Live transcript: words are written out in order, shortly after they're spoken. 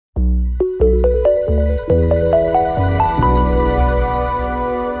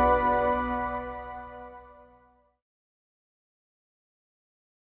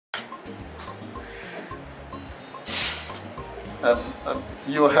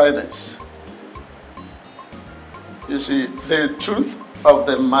Highness, you see, the truth of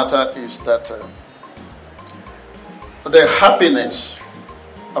the matter is that the happiness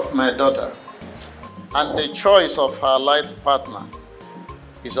of my daughter and the choice of her life partner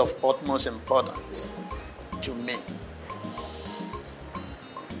is of utmost importance to me.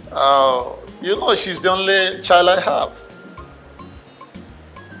 You know, she's the only child I have.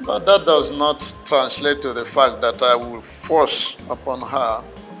 But that does not translate to the fact that I will force upon her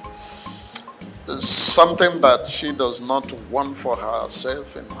something that she does not want for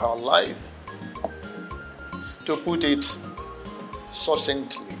herself in her life. To put it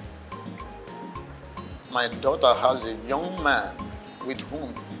succinctly, my daughter has a young man with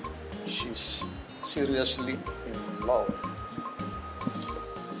whom she's seriously in love.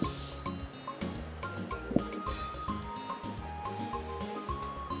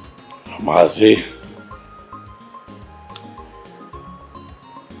 Mazi.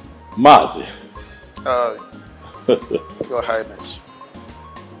 Your Highness.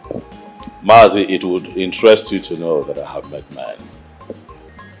 Mazi, it would interest you to know that I have met men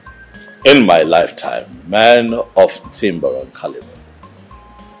in my lifetime, men of timber and caliber,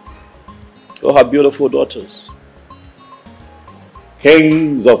 who have beautiful daughters,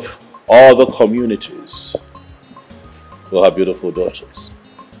 kings of all the communities who have beautiful daughters.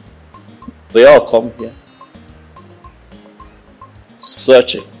 They all come here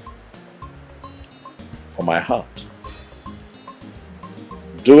searching for my heart,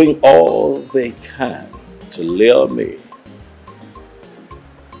 doing all they can to lure me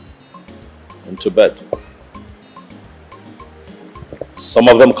into bed. Some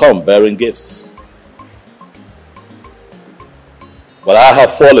of them come bearing gifts. But I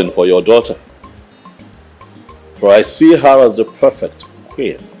have fallen for your daughter, for I see her as the perfect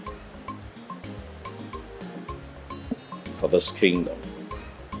queen for this kingdom.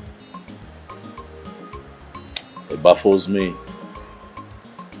 It baffles me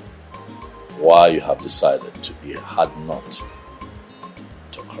why you have decided to be a hard nut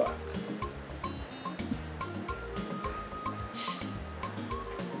to crack.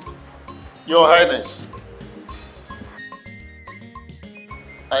 Your Highness,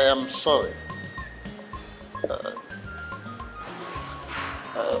 I am sorry.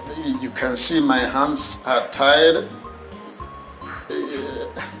 You can see my hands are tied.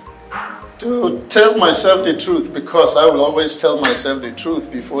 To tell myself the truth, because I will always tell myself the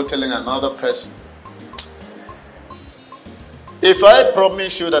truth before telling another person. If I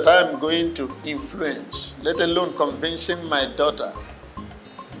promise you that I am going to influence, let alone convincing my daughter,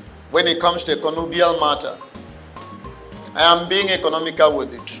 when it comes to economical matter, I am being economical with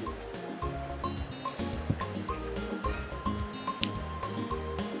the truth.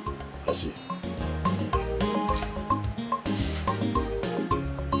 I see.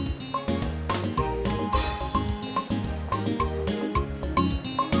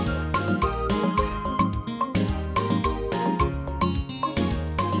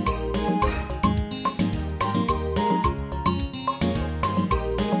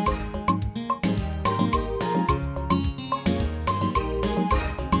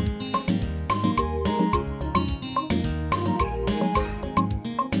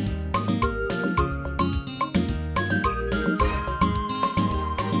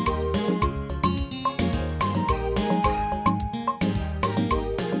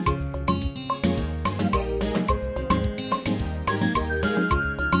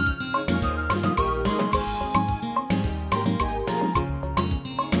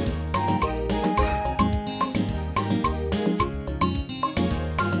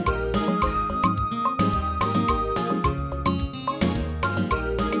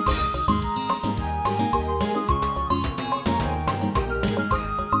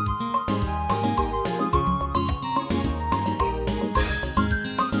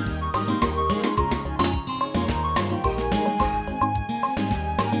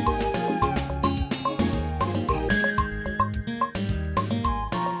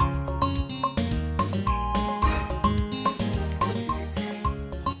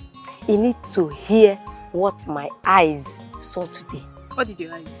 You need to hear what my eyes saw today. What did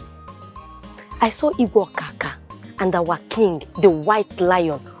your eyes see? I saw Igbo Kaka and our king, the white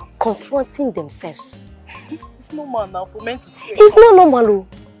lion, confronting themselves. It's normal now for men to fear. It's not normal.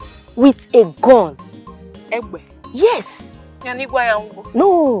 With a gun. Egbe? Yes.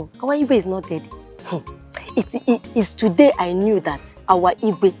 No, our Igbo is not dead. It is today I knew that our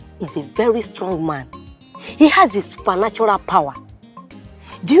Igbo is a very strong man. He has a supernatural power.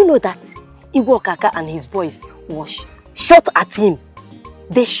 Do you know that Igbo Kaka and his boys was shot at him?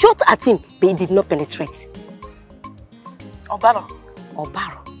 They shot at him, but he did not penetrate. Obaro?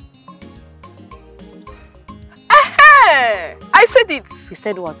 Obaro. I said it. You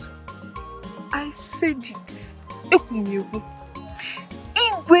said what? I said it.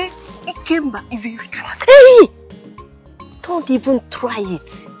 Igwe Ikemba is a ritual. Hey! Don't even try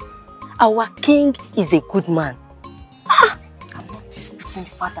it. Our king is a good man. I'm not disputing the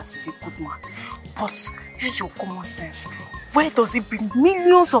fact that he's a good man. But use your common sense. Where does he bring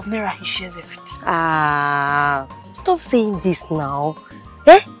millions of naira he shares every day? Stop saying this now.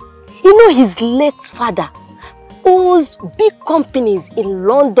 You know his late father owns big companies in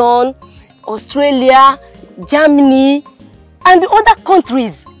London, Australia, Germany, and other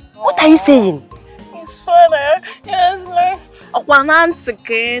countries. What are you saying? His father is like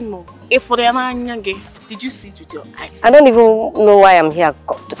did you see it with your eyes? I don't even know why I'm here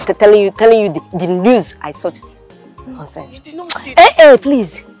telling you the news I saw today. Nonsense. You did not see it. Hey,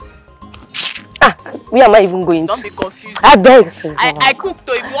 please. Where am I even going? Don't be confused. I beg. I cooked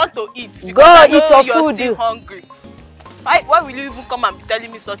though if you want to eat. Go eat your you're food. Still hungry. Why will you even come and be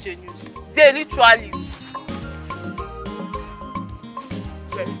telling me such a news? They're ritualists.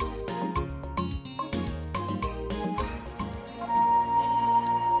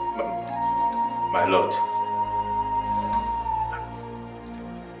 My lord,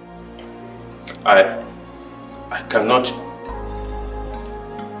 I cannot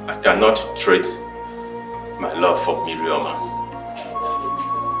trade my love for Miriama.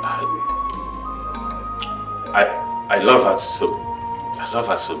 I love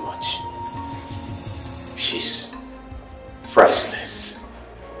her so much. She's priceless.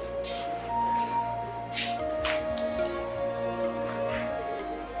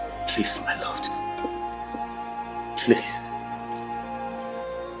 Please, my lord. Please.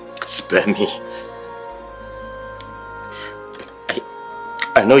 Spare me.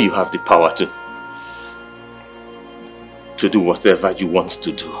 I know you have the power to do whatever you want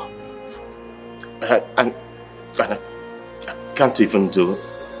to do. And I can't even do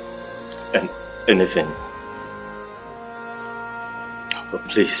anything. But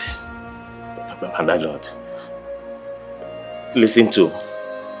please, my lord, listen to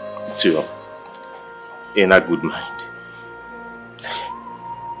your inner good mind.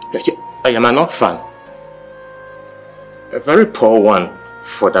 I am an orphan. A very poor one,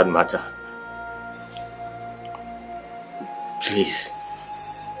 for that matter. Please,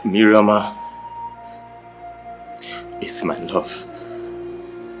 Miriama is my love.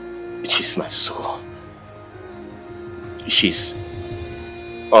 She's my soul. She's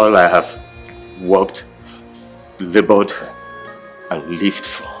all I have worked, labored, and lived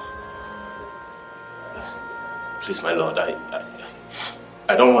for. Please, my lord,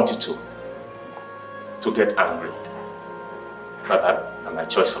 I don't want you to get angry by my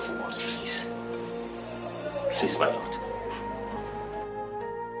choice of words, please. Please, my lord.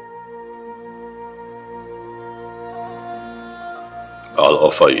 I'll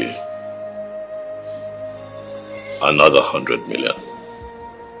offer you another 100 million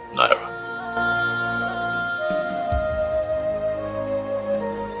naira.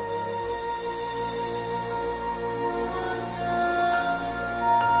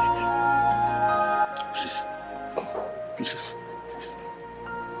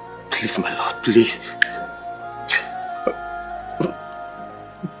 Please, my lord, please.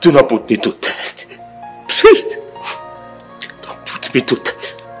 Do not put me to test. Please. Don't put me to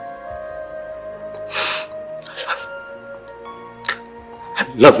test. I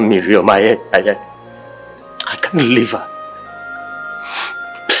love Miriam. I can't leave her.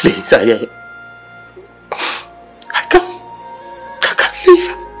 Please, I can't leave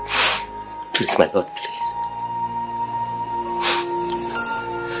her. Please, my lord, please.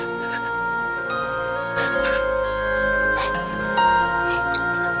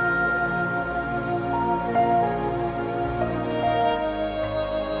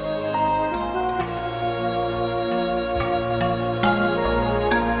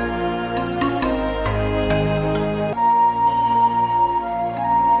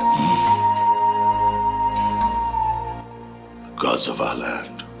 Of our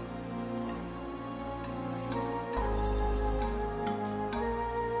land.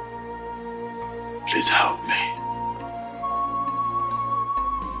 Please help me.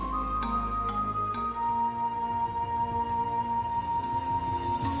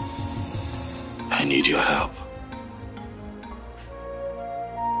 I need your help.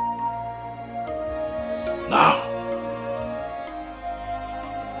 Now,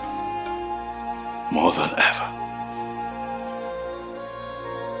 more than ever.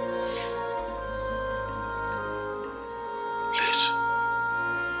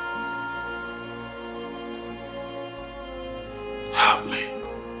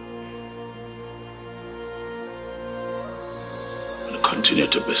 continue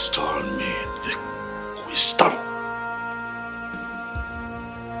to bestow on me the wisdom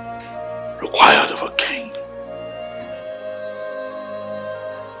required of a king.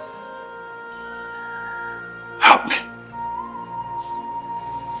 Help me.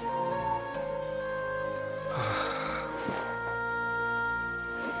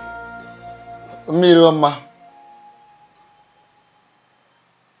 Miroma,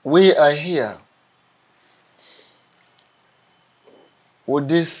 we are here with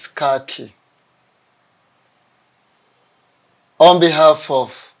this car key on behalf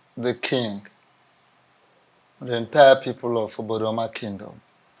of the king, the entire people of Obodoma Kingdom.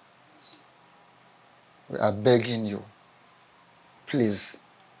 We are begging you, please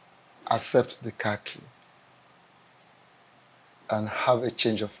accept the car key and have a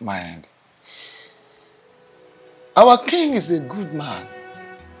change of mind. Our king is a good man.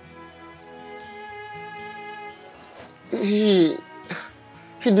 He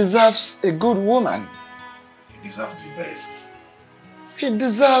deserves a good woman. He deserves the best. He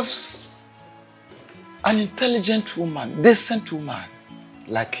deserves an intelligent woman, decent woman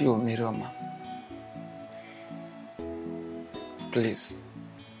like you, Miroma. Please.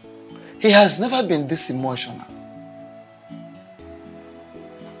 He has never been this emotional.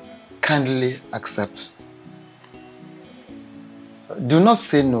 Kindly accept. Do not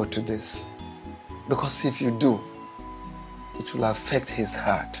say no to this, because if you do, it will affect his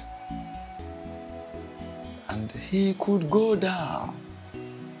heart. And he could go down.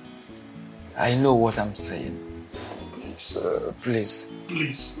 I know what I'm saying. Please. Please.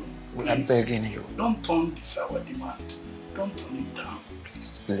 Please. We are begging you. Don't turn this our demand. Don't turn it down.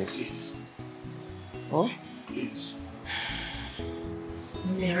 Please, please. Please. Oh? Please.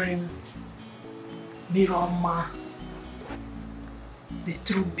 Miroma, the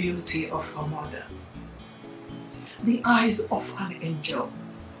true beauty of her mother, the eyes of an angel,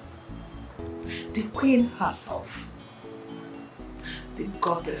 the queen herself, the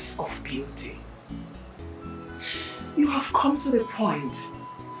goddess of beauty. You have come to the point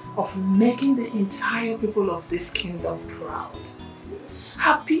of making the entire people of this kingdom proud,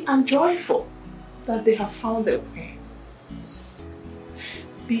 happy and joyful that they have found their queen.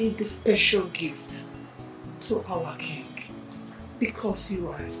 Be the special gift to our king, because you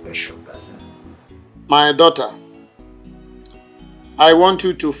are a special person. My daughter, I want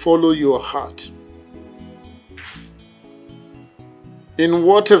you to follow your heart. In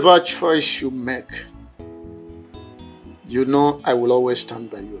whatever choice you make, you know I will always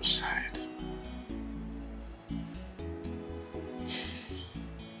stand by your side.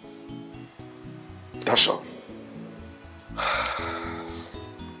 That's all.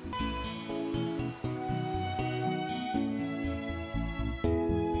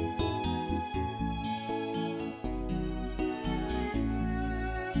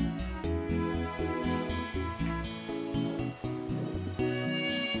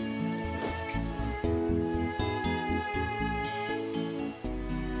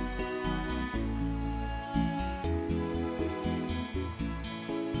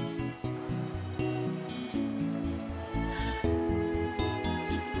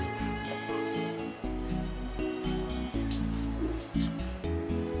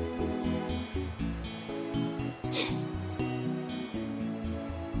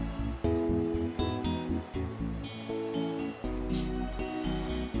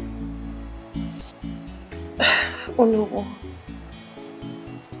 Oh no.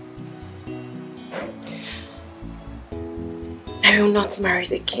 I will not marry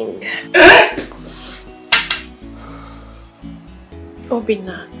the king.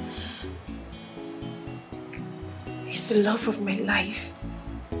 Obina, he's the love of my life.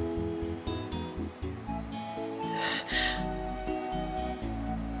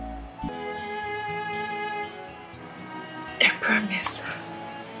 I promise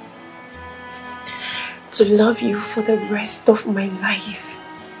to love you for the rest of my life.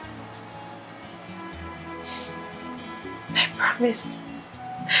 I promise.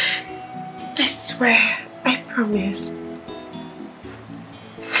 I swear, I promise.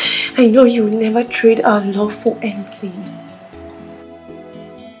 I know you will never trade our love for anything.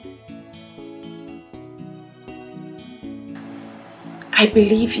 I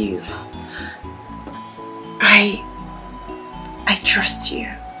believe you. I trust you.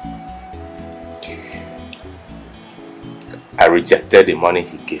 I rejected the money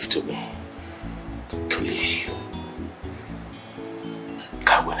he gave to me to leave you.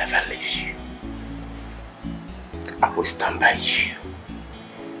 I will never leave you. I will stand by you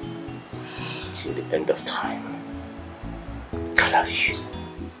till the end of time. I love you.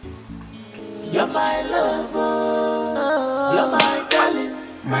 You're my lover. You're my darling.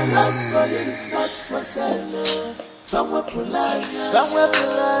 My love for you is not for sale. Somewhere Pulanya,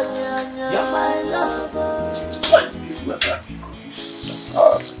 you're my lover.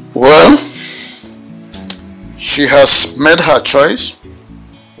 Well, she has made her choice.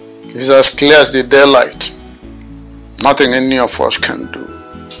 It's as clear as the daylight. Nothing any of us can do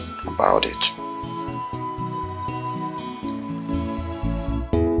about it.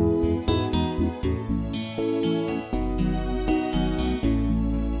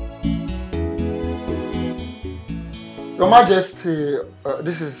 Your Majesty,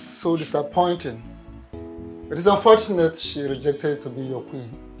 this is so disappointing. It is unfortunate she rejected to be your queen.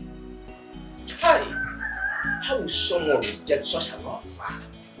 Hi. How will someone reject such an offer?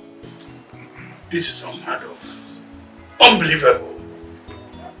 This is unheard of. Unbelievable.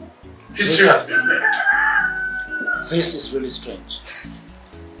 History has been made. This is really strange.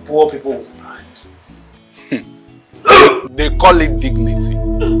 Poor people with pride. They call it dignity.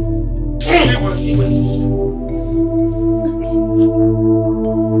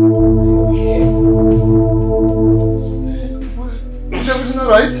 Is everything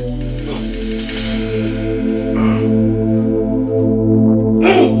alright?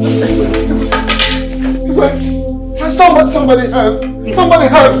 Somebody help! Somebody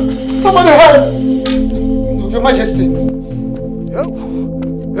help! Somebody help! Your Majesty.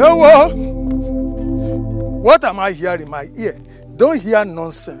 What am I hearing in my ear? Don't hear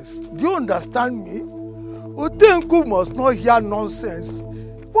nonsense. Do you understand me? Otenku must not hear nonsense.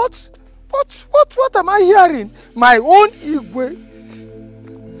 What am I hearing? My own Igwe.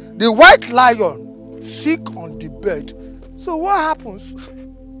 The white lion sick on the bed. So what happens?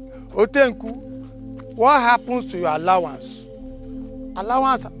 Otenku, what happens to your allowance?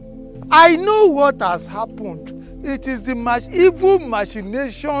 Allowance? I know what has happened. It is the evil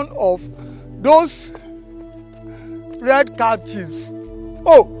machination of those red cap chiefs.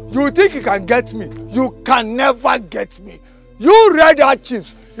 Oh, you think you can get me? You can never get me. You red hat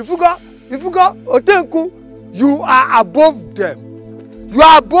chiefs. If you go Otenku, you are above them. You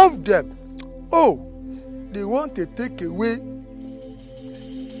are above them. Oh, they want to take away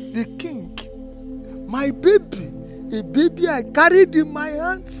the king. My baby, a baby I carried in my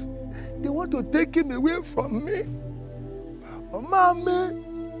hands. They want to take him away from me. Oh, mommy.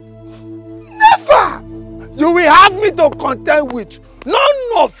 Never! You will have me to contend with.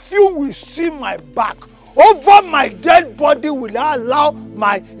 None of you will see my back. Over my dead body will I allow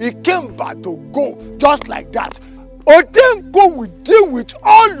my Ikemba to go just like that. Otenko will deal with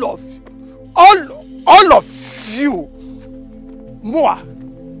all of you. Moa,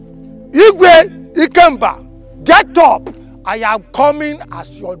 Igwe, Ikemba, get up. I am coming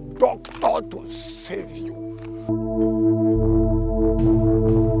as your doctor to save you.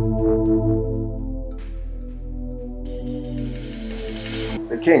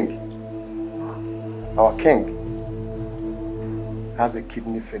 The king, our king, has a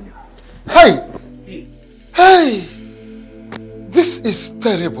kidney failure. Hey! Hey! This is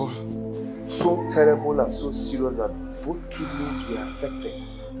terrible. So terrible and so serious that both kidneys were affected.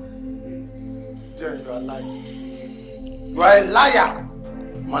 Then you are lying. You are a liar.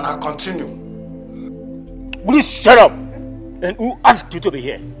 Man, I continue. Please shut up. And who asked you to be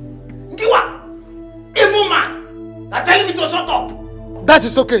here? Ngiwa! Evil man! They're telling me to shut up! That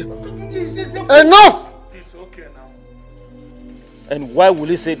is okay. Enough! It's okay now. And why will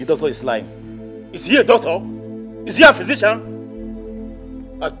he say the doctor is lying? Is he a doctor? Is he a physician?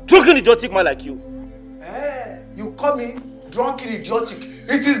 A drunken idiotic man like you. You call me drunken idiotic.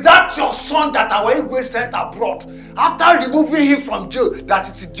 It is that your son that our Igwe sent abroad. After removing him from jail, that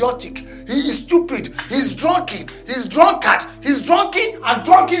it's idiotic. He is stupid. He's drunken. He's drunkard. He's drunken and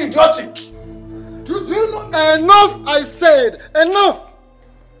drunken idiotic. Do you know? Enough, I said. Enough.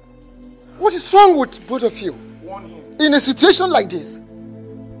 What is wrong with both of you? Warn him. In a situation like this?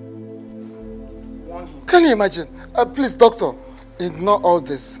 Warn him. Can you imagine? Please, doctor, ignore all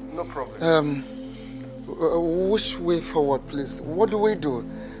this. No problem. Which way forward, please? What do we do?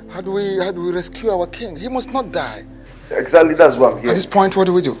 How do we rescue our king? He must not die. Exactly, that's why I'm here. At this point, what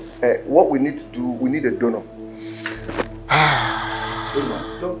do we do? What we need to do, we need a donor.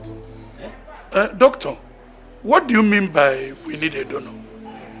 Doctor, what do you mean by we need a donor?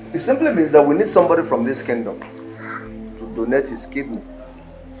 It simply means that we need somebody from this kingdom to donate his kidney.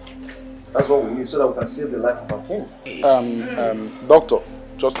 That's what we need so that we can save the life of our king. Doctor,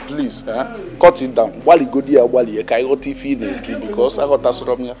 just please, cut it down. While you go there, while you because I got that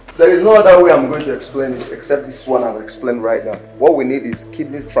from here. There is no other way I'm going to explain it except this one I'll explain right now. What we need is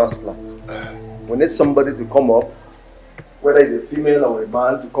kidney transplant. We need somebody to come up, whether it's a female or a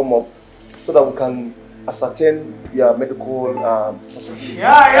man, to come up so that we can ascertain your medical possibility. Here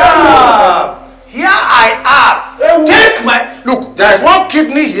I am. Take my look. There's one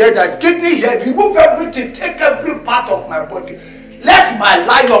kidney here. There's kidney here. Remove everything. Take every part of my body. Let my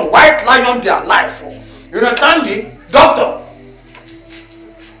lion, white lion, be alive. You understand me, doctor?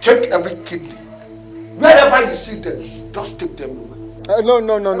 Take every kidney. Wherever you see them, just take them away.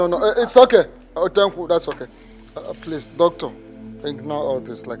 No. It's okay. Thank you. That's okay. Please, doctor, ignore all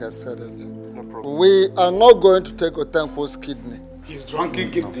this. Like I said earlier, no problem. We are not going to take Otanko's kidney. His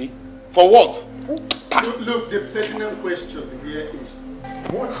drunken kidney. For what? Look, the pertinent question here is,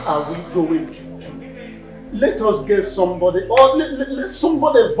 what are we going to do? Let us get somebody, or let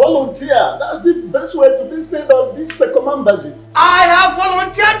somebody volunteer. That's the best way to be instead of this second budget. I have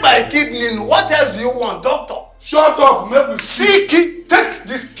volunteered my kidney. What else do you want, doctor? Shut up, make me see. Take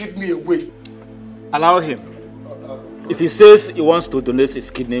this kidney away. Allow him. If he says he wants to donate his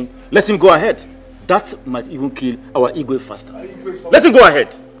kidney, let him go ahead. That might even kill our Igwe faster. Let him go ahead.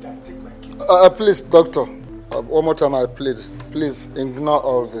 Please, doctor, one more time I plead. Please ignore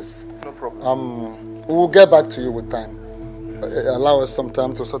all this. No problem. We will get back to you with time. Allow us some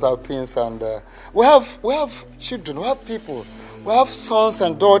time to sort out things, and we have children, we have people, we have sons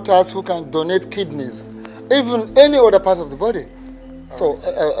and daughters who can donate kidneys, even any other part of the body. So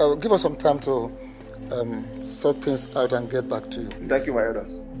give us some time to sort things out and get back to you. Thank you, my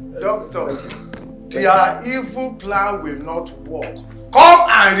elders. Doctor, their evil plan will not work. Come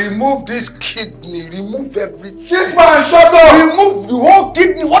and remove this kidney. Remove everything. This man, shut up! Remove the whole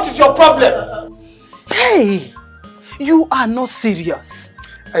kidney. What is your problem? Hey, you are not serious.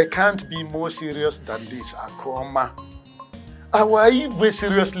 I can't be more serious than this, Akoma. Our Igwe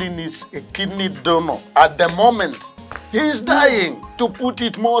seriously needs a kidney donor at the moment. He is dying, to put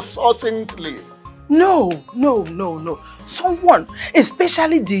it more succinctly. No. Someone,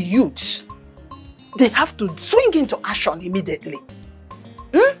 especially the youths, they have to swing into action immediately.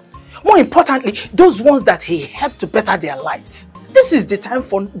 More importantly, those ones that he helped to better their lives. This is the time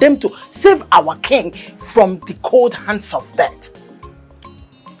for them to save our king from the cold hands of death.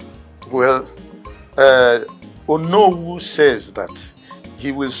 Well, Onowu says that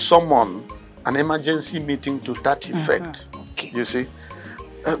he will summon an emergency meeting to that effect. Okay. You see?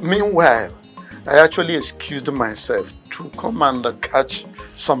 Meanwhile, I actually excused myself to come and catch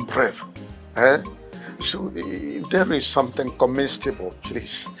some breath. So if there is something comestible,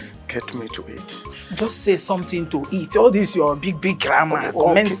 please get me to eat. Just say something to eat. All this your big grammar.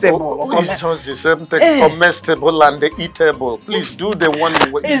 Comestible. It's just the same thing. Comestible and the eatable. Please do the one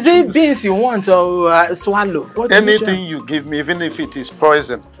you Is it beans you want or swallow? What anything you give me, even if it is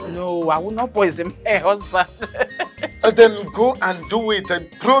poison. No, I will not poison my husband. Then go and do it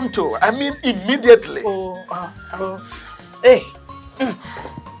pronto. I mean immediately. Hey.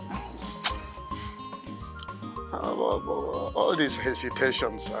 All these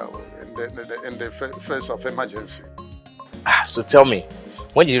hesitations in the face of emergency. So tell me,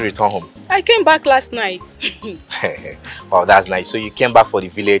 when did you return home? I came back last night. Wow, that's nice. So you came back for the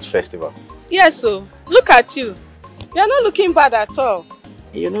village festival? Yes, so look at you. You're not looking bad at all.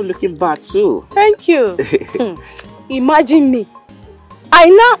 You're not looking bad too. Thank you. Imagine me. I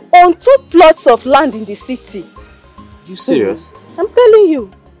now own 2 plots of land in the city. You serious? I'm telling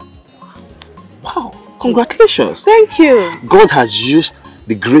you. Wow. Congratulations. Thank you. God has used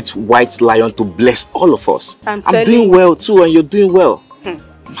the great white lion to bless all of us. I'm doing well too, and you're doing well.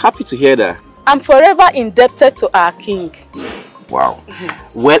 I'm happy to hear that. I'm forever indebted to our king. Wow.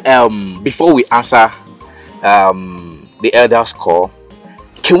 Well, before we answer the elders' call,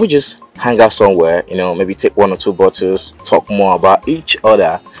 can we just hang out somewhere, maybe take 1 or 2 bottles, talk more about each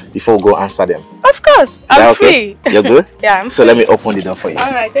other before we go answer them? Of course. I'm free. You're good? Yeah, I'm So free. let me open the door for you.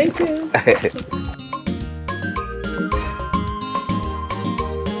 All right, thank you.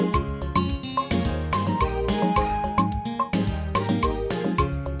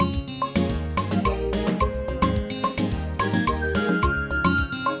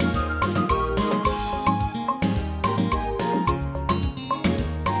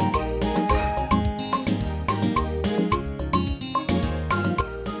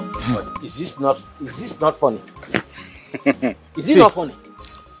 Is this not funny? Is it not funny?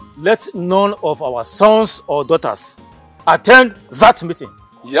 Let none of our sons or daughters attend that meeting.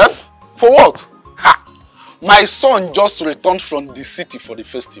 Yes? For what? Ha! My son just returned from the city for the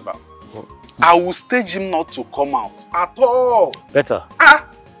festival. I will stage him not to come out at all. Better.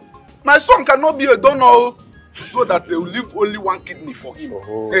 My son cannot be a donor so that they will leave only 1 kidney for him.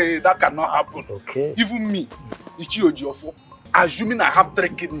 Hey, that cannot happen. Okay. Even me, Ichiojiofo, assuming I have 3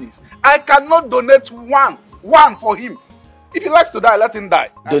 kidneys, I cannot donate one for him. If he likes to die, let him die.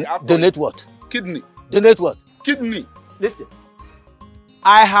 Donate what? Kidney. Donate what? Kidney. Listen.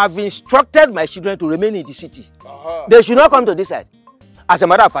 I have instructed my children to remain in the city. They should not come to this side. As a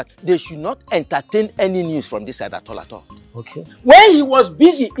matter of fact, they should not entertain any news from this side at all. Okay. When he was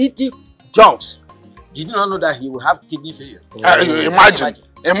busy eating junks, did you not know that he will have kidney failure?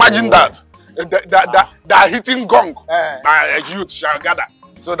 Imagine that. They are hitting gong. A youth shall gather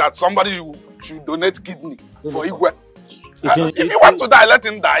so that somebody should donate kidney for Igwe. If you want to die, let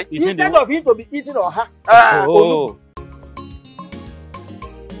him die. Instead of him to be eating on her.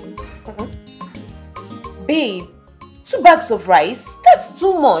 Babe, 2 bags of rice? That's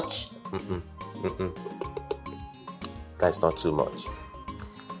too much. That's not too much.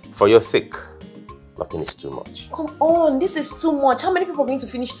 For your sake, nothing is too much. Come on, this is too much. How many people are going to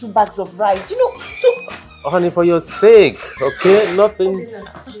finish 2 bags of rice? You know, Honey, for your sake, okay? Nothing.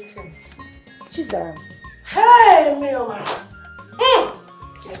 Chizaram. Hey, Miriam.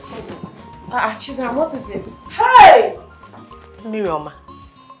 Yes, Chizaram, what is it? Hey! Miriam.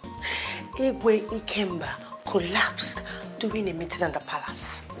 Igwe Ikemba collapsed during a meeting at the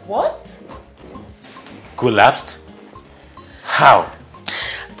palace. What? Collapsed? How?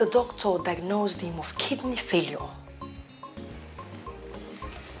 The doctor diagnosed him of kidney failure.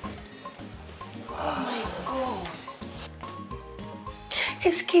 Oh my God.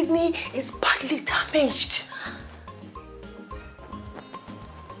 His kidney is badly damaged.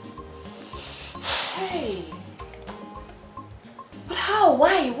 Hey. But how?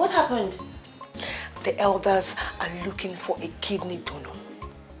 Why? What happened? The elders are looking for a kidney donor.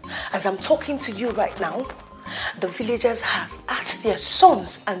 As I'm talking to you right now, the villagers has asked their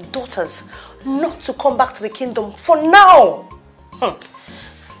sons and daughters not to come back to the kingdom for now.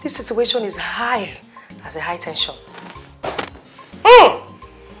 This situation is high as a high tension.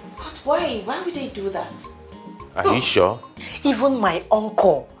 But why? Why would they do that? Are you sure? Even my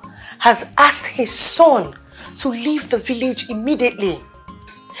uncle has asked his son to leave the village immediately.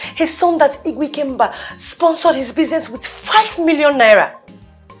 His son that Igwe Kemba sponsored his business with 5 million naira.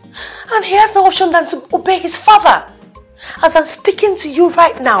 And he has no option than to obey his father. As I'm speaking to you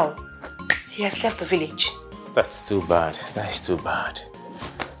right now, he has left the village. That's too bad. That is too bad.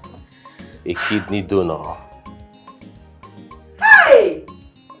 A kidney donor. Hey!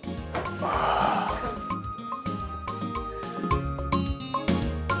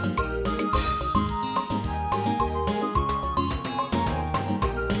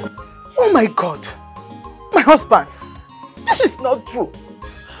 Oh my God! My husband! This is not true!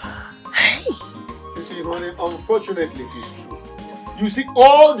 Hey! You see, honey, unfortunately it is true. You see,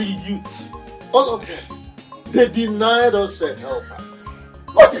 all the youths, all of them, they denied us a helper.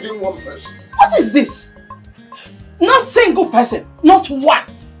 Not even one person. What is this? Not a single person, not one.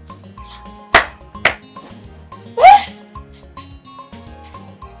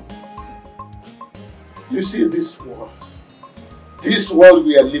 You see this world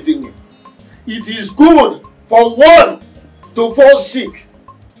we are living in, it is good for one to fall sick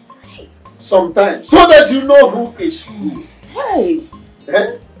sometimes, so that you know who is who. Hey!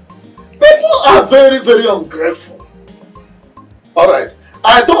 People are very, very ungrateful. Alright,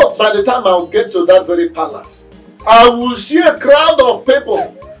 I thought by the time I'll get to that very palace, I will see a crowd of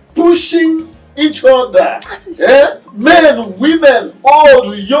people pushing each other. Men, women,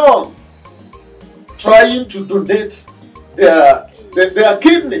 old, young, trying to donate their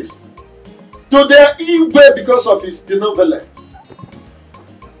kidneys to their Igwe because of his benevolence.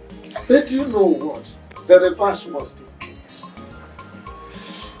 But you know what? The reverse was the case.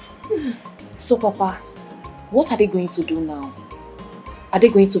 So, Papa, what are they going to do now? Are they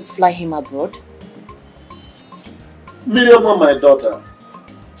going to fly him abroad? Miriam, my daughter,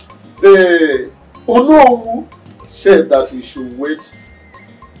 the Onowu said that we should wait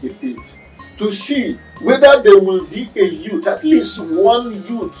a bit to see whether there will be a youth, at least one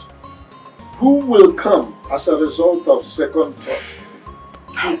youth, who will come as a result of second thought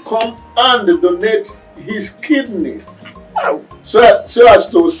to come and donate his kidney so as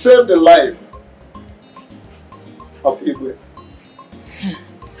to save the life of Igwe.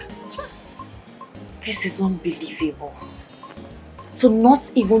 This is unbelievable. So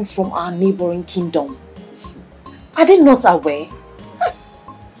not even from our neighboring kingdom. Are they not aware?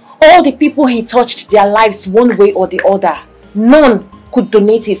 All the people he touched their lives one way or the other, none could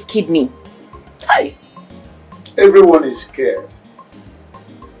donate his kidney. Everyone is scared.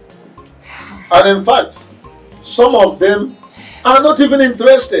 And in fact, some of them are not even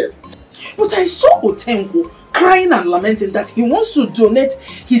interested. But I saw Otengo crying and lamenting that he wants to donate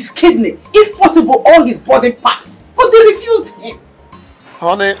his kidney, if possible all his body parts. But they refused him.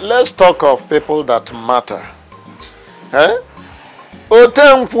 Honey, let's talk of people that matter.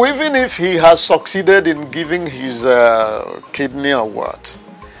 Otempu, even if he has succeeded in giving his kidney or what,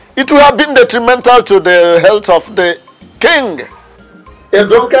 it would have been detrimental to the health of the king. A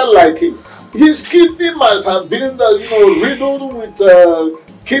drunkard like him, his kidney must have been riddled with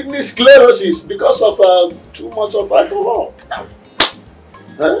kidney sclerosis because of too much of alcohol.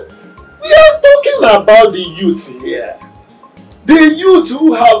 Huh? We are talking about the youths here. The youths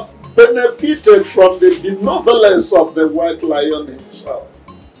who have benefited from the benevolence of the white lion himself.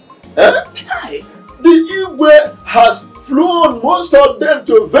 Eh? The Igwe has flown most of them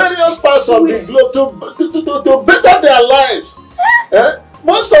to various parts of the globe to better their lives. Eh?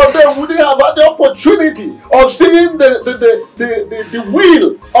 Most of them wouldn't have had the opportunity of seeing the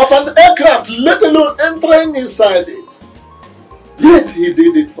wheel of an aircraft, let alone entering inside it. Yet he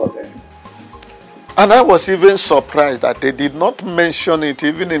did it for them. And I was even surprised that they did not mention it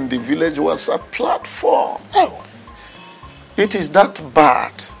even in the village was a platform. It is that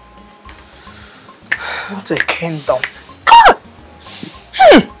bad. What a kingdom.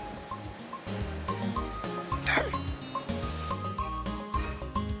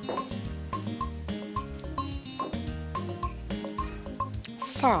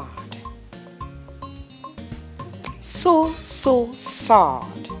 Sad. So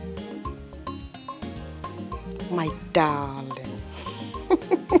sad. My darling.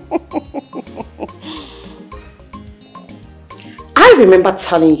 I remember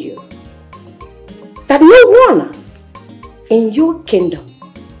telling you that no one in your kingdom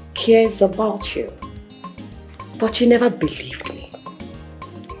cares about you. But you never believed me.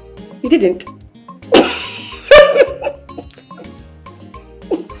 You didn't.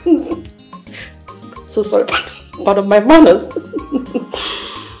 So sorry, pardon my manners.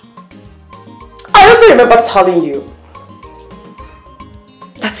 I also remember telling you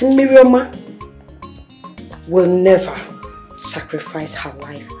that Miriama will never sacrifice her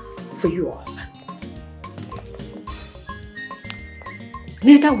life for yours.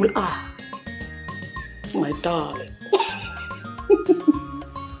 Neither will I, my darling.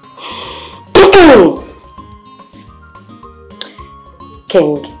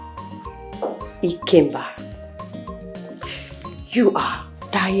 King Ikemba, you are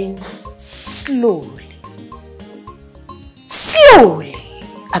dying slowly,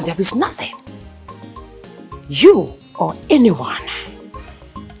 and there is nothing you or anyone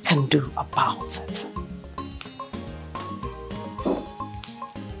can do about it.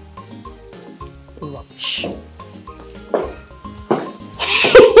 Rubbish.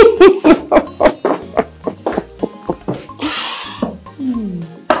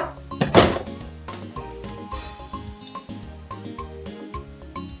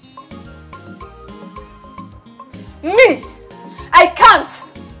 Me? I can't.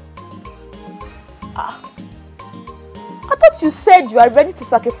 I thought you said you are ready to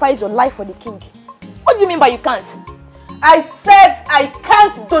sacrifice your life for the king. What do you mean by you can't? I said I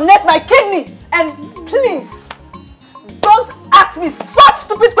can't donate my kidney. And please, don't ask me such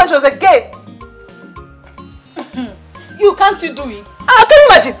stupid questions again. You can't do it? Can you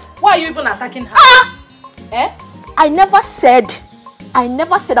imagine? Why are you even attacking her? Eh? I never said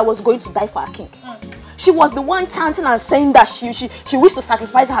I was going to die for a king. She was the one chanting and saying that she wished to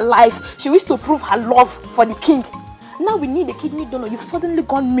sacrifice her life. She wished to prove her love for the king. Now we need a kidney donor. You've suddenly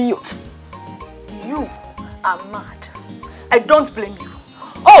gone mute. You are mad. I don't blame you.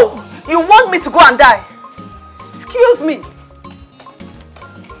 Oh, you want me to go and die? Excuse me.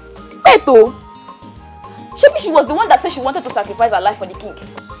 Wait though. Maybe she was the one that said she wanted to sacrifice her life for the king.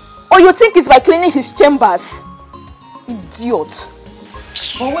 Or you think it's by cleaning his chambers? Idiot.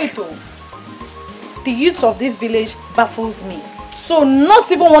 But wait though. The youth of this village baffles me. So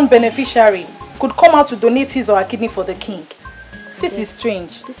not even one beneficiary could come out to donate his or her kidney for the king. This is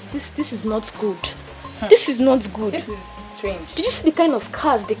strange. This is not good. This is not good. This is strange. Did you see the kind of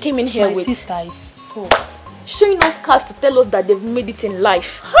cars they came in here with? My sister is so... Showing off cars to tell us that they've made it in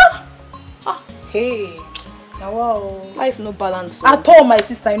life. Hey. Now, wow. Life no balance. So. At all, my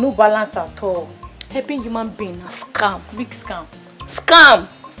sister, no balance at all. Helping human being a scam. Big scam. Scam.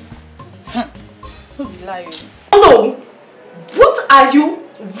 Don't be lying. No. What are you?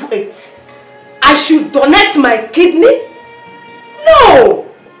 Wait. I should donate my kidney? No.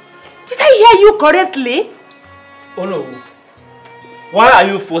 Did I hear you correctly? Oh no. Why are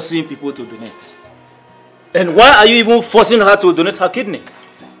you forcing people to donate? And why are you even forcing her to donate her kidney?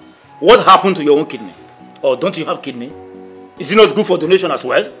 What happened to your own kidney? Or don't you have kidney? Is it not good for donation as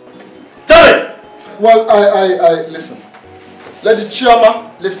well? Tell me! Well, I listen. Let the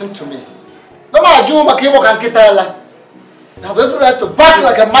chairman listen to me. No matter Joe Makemo can get her. I have every right to bark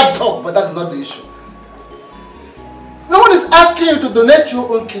like a mad dog, but that's not the issue. No one is asking you to donate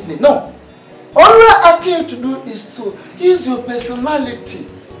your own kidney. No. All we are asking you to do is to use your personality,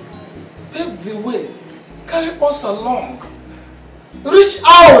 pave the way, carry us along, reach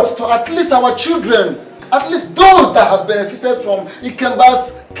out to at least our children, at least those that have benefited from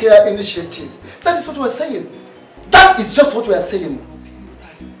Ikemba's care initiative. That is what we are saying. That is just what we are saying.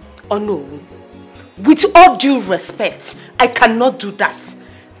 Oh no. With all due respect, I cannot do that.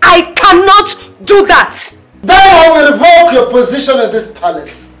 I cannot do that. Then I will revoke your position in this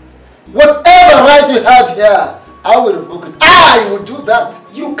palace. Whatever right you have here, I will revoke it. I will do that.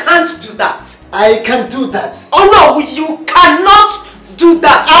 You can't do that. I can do that. Oh no, you cannot do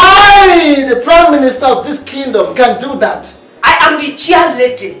that. I, the Prime Minister of this kingdom, can do that. I am the chair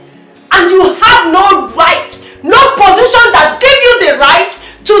lady. And you have no right, no position that give you the right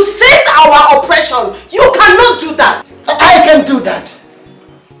to seize our oppression. You cannot do that. I can do that.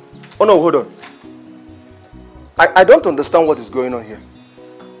 Oh no, hold on. I don't understand what is going on here.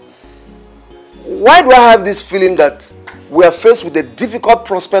 Why do I have this feeling that we are faced with the difficult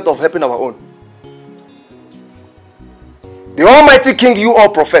prospect of helping our own? The Almighty King you all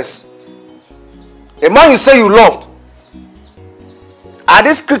profess, a man you say you loved, at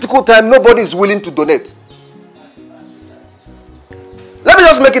this critical time nobody is willing to donate. Let me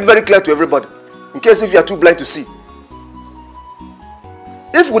just make it very clear to everybody, in case if you are too blind to see.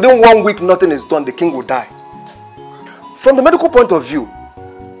 If within 1 week nothing is done, the king will die. From the medical point of view,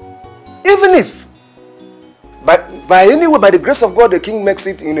 even if by any way, by the grace of God, the king makes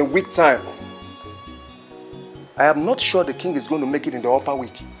it in a week time, I am not sure the king is going to make it in the upper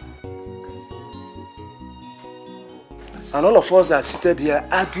week. And all of us are seated here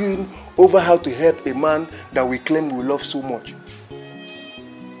arguing over how to help a man that we claim we love so much.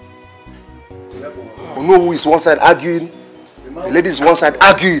 You know who is one side arguing? The lady is one side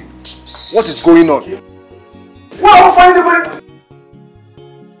arguing. What is going on? Well, find the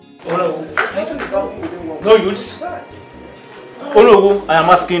No youths. Oh no, I am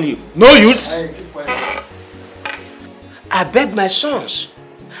asking you. No youths. I begged my sons.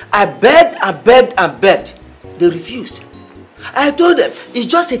 I begged. They refused. I told them it's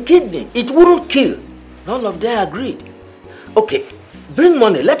just a kidney. It wouldn't kill. None of them agreed. Okay, bring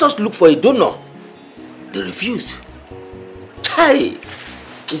money. Let us look for a donor. They refused. Chai,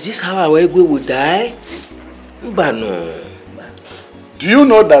 is this how our Igwe will die? But no. Do you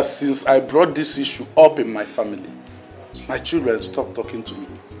know that since I brought this issue up in my family, my children stopped talking to me?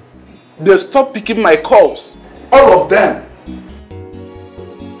 They stopped picking my calls. All of them.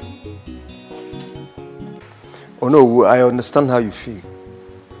 Oh no, I understand how you feel.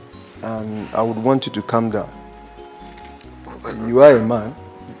 And I would want you to calm down. You are a man.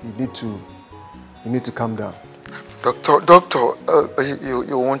 You need to calm down. Doctor,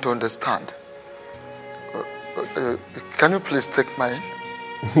 you want to understand. Can you please take mine?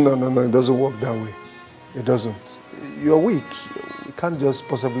 No, it doesn't work that way. It doesn't. You're weak. You can't just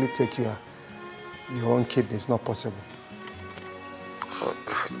possibly take your own kidney. It's not possible.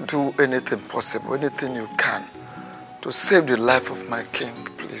 Do anything possible, anything you can to save the life of my king,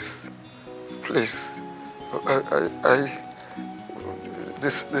 please. Please.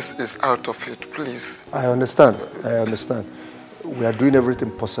 This is out of it, please. I understand. We are doing everything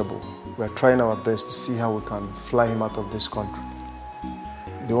possible. We are trying our best to see how we can fly him out of this country.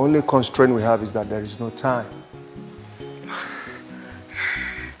 The only constraint we have is that there is no time.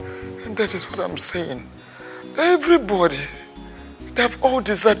 And that is what I'm saying. Everybody, they have all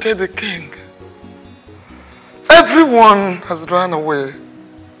deserted the king. Everyone has run away.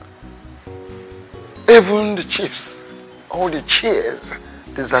 Even the chiefs, all the cheers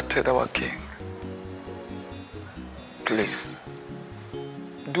deserted our king. Please,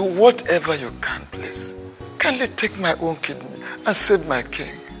 do whatever you can, please. Kindly take my own kidney and save my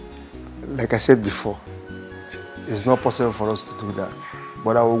king. Like I said before, it's not possible for us to do that.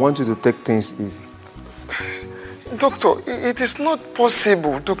 But I will want you to take things easy. Doctor, it is not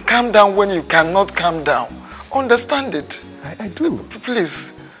possible to calm down when you cannot calm down. Understand it? I do.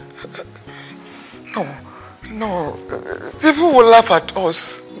 Please. No. People will laugh at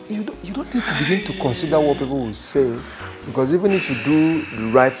us. You don't need to begin to consider what people will say. Because even if you do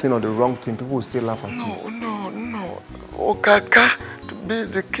the right thing or the wrong thing, people will still laugh at you. No. Okaka to be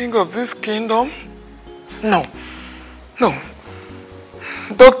the king of this kingdom? No.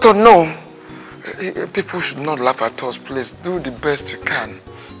 Doctor, no. People should not laugh at us. Please do the best you can.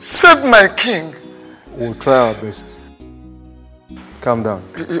 Save my king. We'll try our best. Calm down.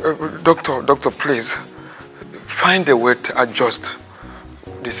 Doctor, please. Find a way to adjust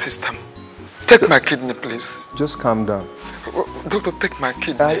the system. Take my kidney, please. Just calm down. Doctor, take my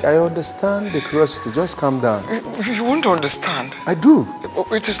kidney. I understand the curiosity. Just calm down. You won't understand. I do.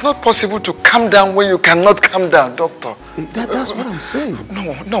 It is not possible to calm down when you cannot calm down, doctor. That's what I'm saying.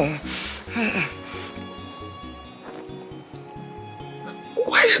 No.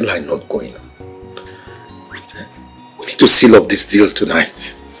 Why is light not going on? We need to seal up this deal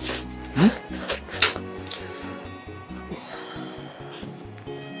tonight.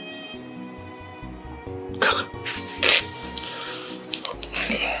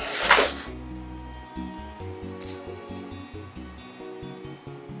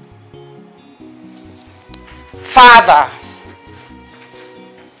 Father,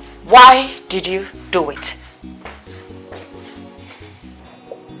 why did you do it?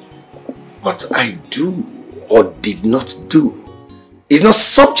 What I do or did not do is not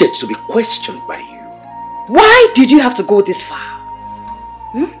subject to be questioned by you. Why did you have to go this far?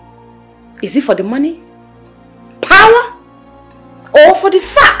 Is it for the money, power, or for the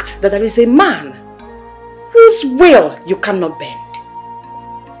fact that there is a man whose will you cannot bend?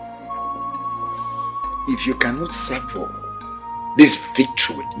 If you cannot suffer this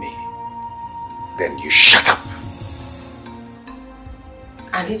victory with me, then you shut up.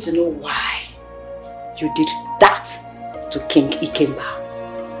 I need to know why you did that to King Ikemba.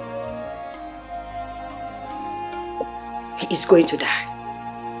 He is going to die.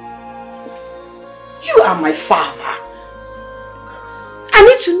 You are my father. I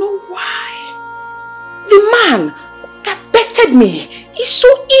need to know why the man that bettered me is so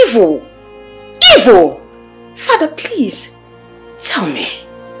evil. Evil! Father, please, tell me.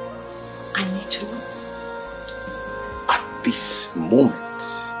 I need to know. At this moment,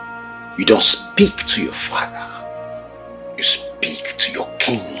 you don't speak to your father. You speak to your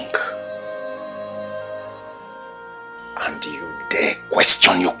king. And you dare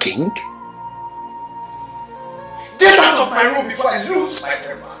question your king? Get out of my room before I lose my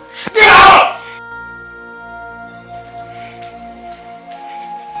temper. Get out!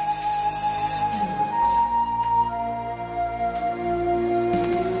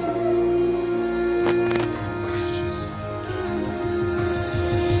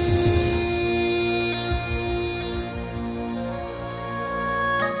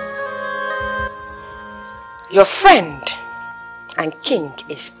 Your friend and king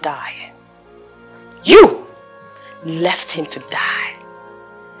is dying. You left him to die.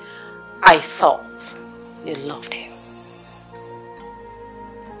 I thought you loved him.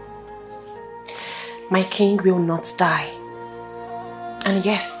 My king will not die. And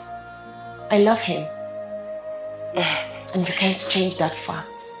yes, I love him. And you can't change that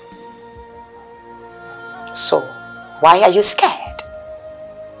fact. So, why are you scared?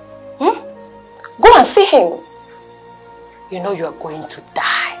 Go and see him. You know you are going to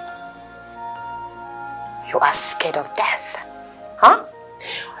die. You are scared of death. Huh?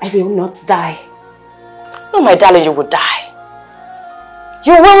 I will not die. No, my darling, you will die.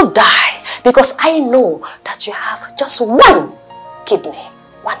 You will die because I know that you have just one kidney.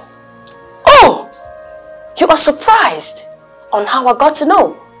 One. Oh! You are surprised on how I got to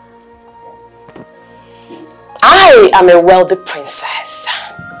know. I am a wealthy princess.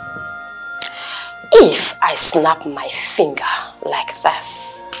 If I snap my finger like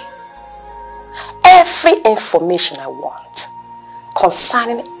this, every information I want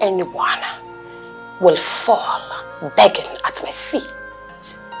concerning anyone will fall begging at my feet.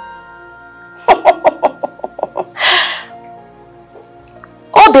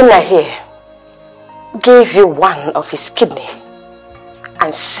 Obinna here gave you one of his kidney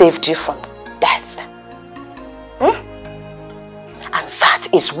and saved you from death. And that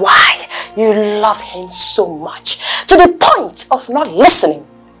is why you love him so much, to the point of not listening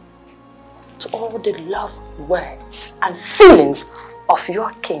to all the love words and feelings of your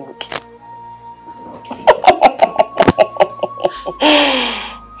king.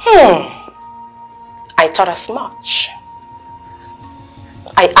 I thought as much.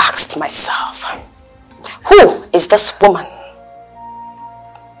 I asked myself, who is this woman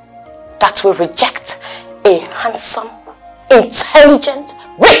that will reject a handsome, intelligent,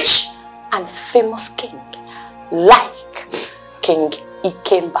 rich, and famous king like King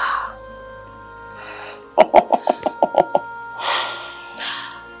Ikemba?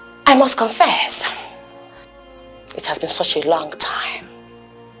 I must confess, it has been such a long time.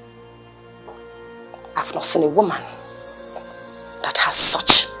 I've not seen a woman that has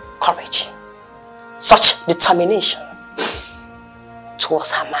such courage, such determination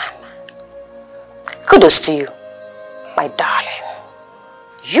towards her man. Kudos to you, my darling.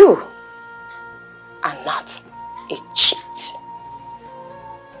 You are not a cheat.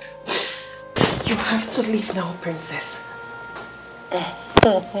 You have to leave now, princess.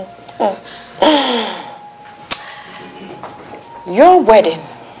 Your wedding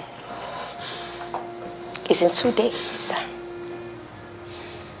is in 2 days.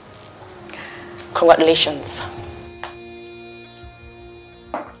 Congratulations.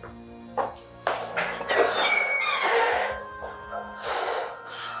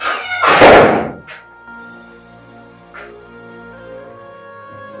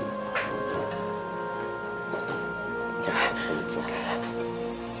 It's okay.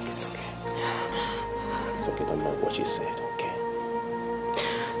 It's okay. It's okay, don't mind what she said, okay?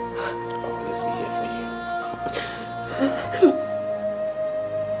 Let's be here for you.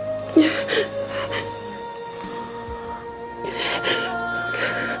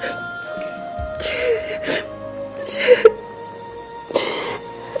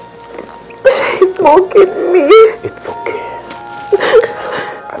 She's mocking me. It's okay.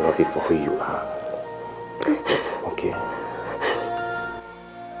 I love you for who you are. Okay.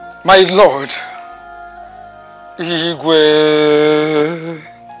 My Lord, Igwe,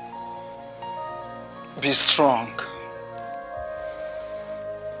 be strong.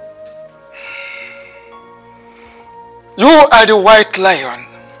 You are the white lion,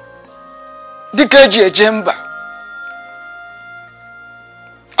 the Keji Ejemba.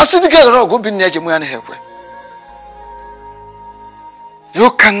 You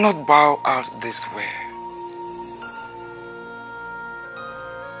cannot bow out this way.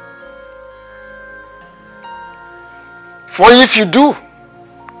 For if you do,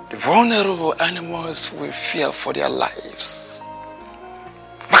 the vulnerable animals will fear for their lives.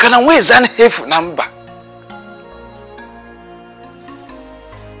 Makana wezi an hefu namba.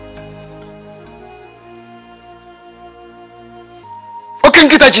 Oke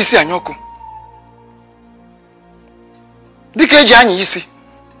nkita jisi anyoku. Dike eji anyi isi.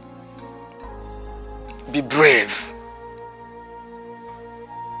 Be brave.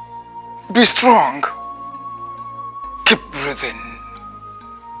 Be strong. Keep breathing.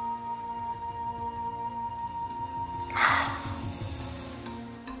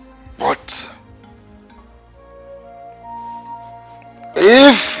 But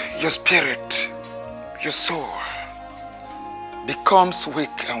if your spirit, your soul, becomes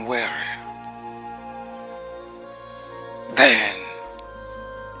weak and weary, then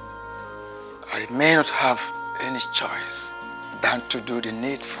I may not have any choice than to do the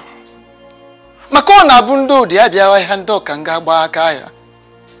needful. Makona bundo di abia hando kanga bakaya.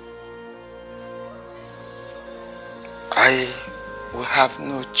 I will have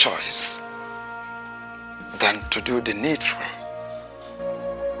no choice than to do the needful.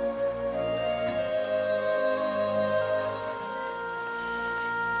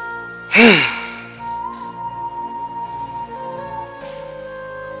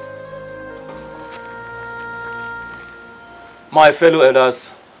 My fellow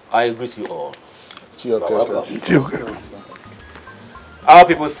elders, I greet you all. Our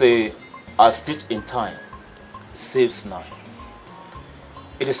people say, a stitch in time saves none.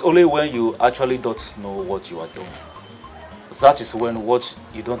 It is only when you actually don't know what you are doing. That is when what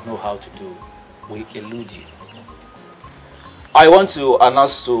you don't know how to do will elude you. I want to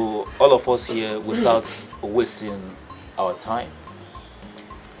announce to all of us here without wasting our time.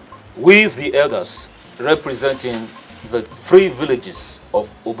 We, the elders, representing the 3 villages of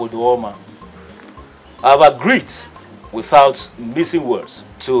Obodooma, have agreed, without missing words,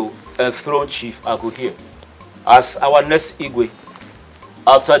 to enthrone Chief Aguhie as our next Igwe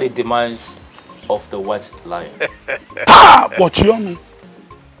after the demise of the White Lion. But young,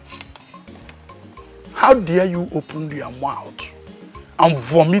 how dare you open your mouth and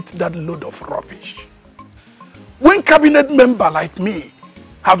vomit that load of rubbish? When cabinet member like me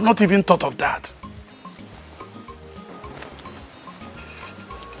have not even thought of that.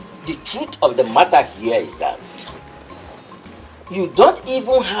 The truth of the matter here is that you don't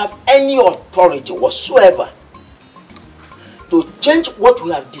even have any authority whatsoever to change what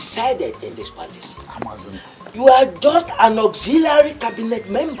we have decided in this palace. Amazon. You are just an auxiliary cabinet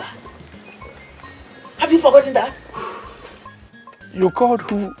member. Have you forgotten that? You called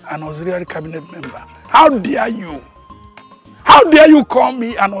who an auxiliary cabinet member? How dare you? How dare you call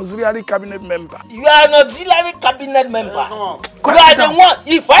me an auxiliary cabinet member? You are an auxiliary cabinet member. You are the one.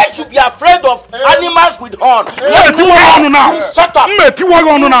 If I should be afraid of animals with horn, shut up. You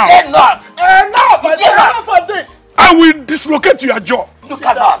dare not. Enough of this. I will dislocate your jaw. You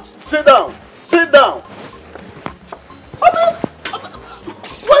cannot. Sit down. Sit down.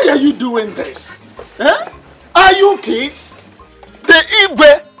 Why are you doing this? Huh? Are you kids? The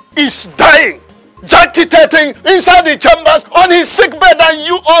Igwe is dying, jactitating inside the chambers on his sick bed, and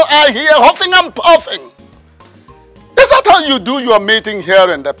you all are here huffing and puffing. Is that how you do your meeting here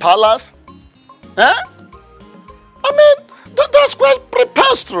in the palace? Eh? I mean, that's quite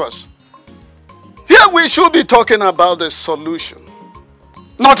preposterous. Here we should be talking about the solution.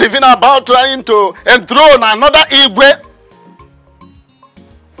 Not even about trying to enthrone another Igwe.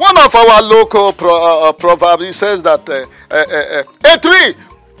 One of our local proverbs says that a tree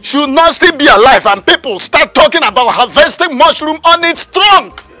should not still be alive and people start talking about harvesting mushroom on its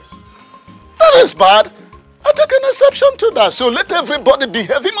trunk. Yes. That is bad. I take an exception to that. So let everybody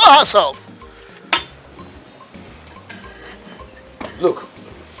behave him or herself. Look,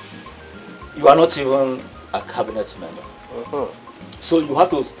 you are not even a cabinet member. So you have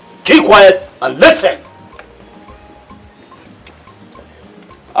to keep quiet and listen.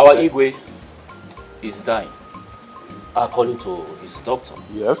 Our Igwe is dying, according to his doctor.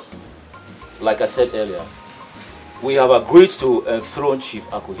 Yes. Like I said earlier, we have agreed to enthrone Chief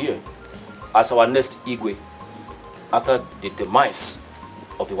Aku here as our next Igwe after the demise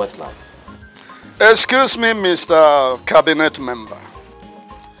of the Westland. Excuse me, Mr. Cabinet Member.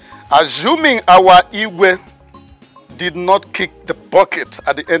 Assuming our Igwe did not kick the bucket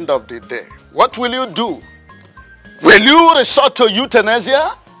at the end of the day, what will you do? Will you resort to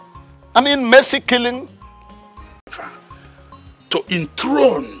euthanasia? I mean, mercy killing? To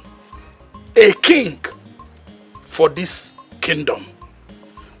enthrone a king for this kingdom.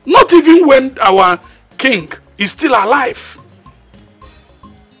 Not even when our king is still alive.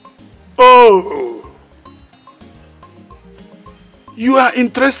 Oh, you are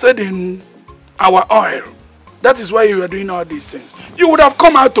interested in our oil. That is why you are doing all these things. You would have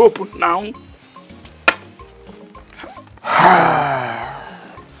come out open now.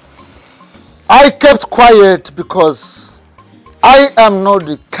 I kept quiet because I am not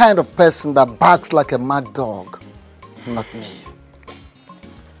the kind of person that barks like a mad dog. Not me.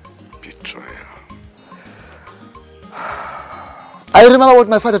 Betrayal. I remember what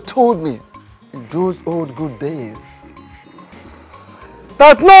my father told me in those old good days.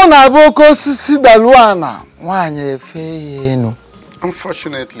 That no naboko sisi daluana wanye feyeno.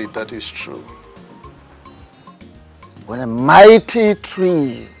 Unfortunately, that is true. When a mighty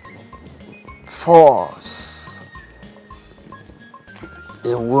tree falls,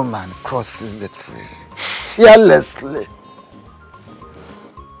 a woman crosses the tree fearlessly.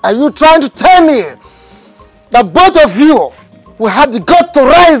 Are you trying to tell me that both of you will have the gut to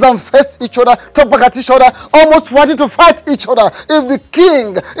rise and face each other, talk back at each other, almost wanting to fight each other? If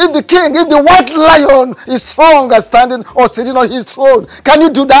the white lion is strong and standing or sitting on his throne, can you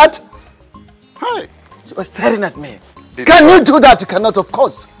do that? Hi. You were staring at me. Betrayal. Can you do that? You cannot, of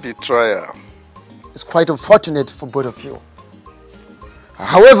course. Betrayal. It's quite unfortunate for both of you.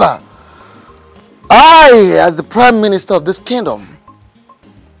 However, I, as the Prime Minister of this kingdom,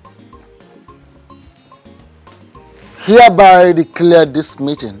 hereby declare this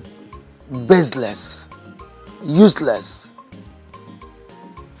meeting baseless, useless,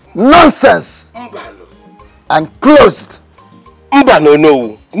 nonsense, and closed.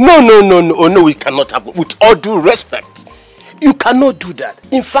 No, we cannot have. With all due respect, you cannot do that.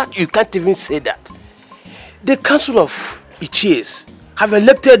 In fact, you can't even say that. The Council of Ichies have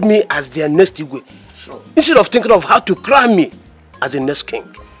elected me as their next Igwe. Sure. Instead of thinking of how to crown me as the next king.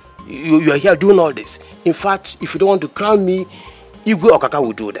 You are here doing all this. In fact, if you don't want to crown me, Igwe Okaka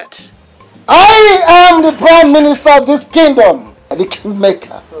will do that. I am the Prime Minister of this kingdom, the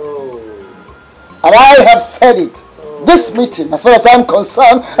Kingmaker. And I have said it. This meeting, as far as I'm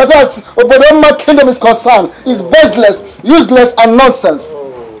concerned, as far as Obodoma Kingdom is concerned, is baseless, useless, and nonsense.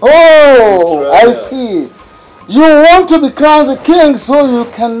 I see. You want to be crowned the king so you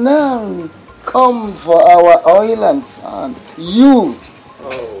can now come for our oil and sand. You.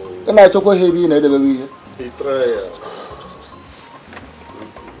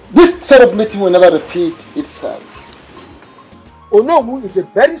 This sort of meeting will never repeat itself. Onowu is a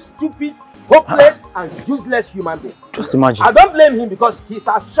very stupid, hopeless, and useless human being. Just imagine. I don't blame him because he's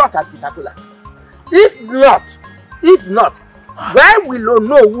as short as Peter. If not, why will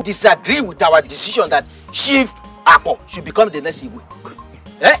Onowu disagree with our decision that Chief Ako should become the next Igwe?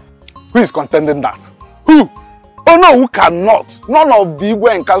 Eh? Who is contending that? Who? Oh no, who cannot? None of the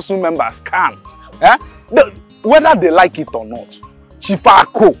Igwe and council members can. Eh? Whether they like it or not, Chief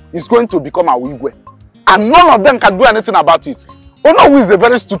Ako is going to become our Igwe. And none of them can do anything about it. Oh no, who is a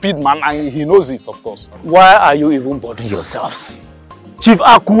very stupid man and he knows it, of course. Why are you even bothering yourselves? Chief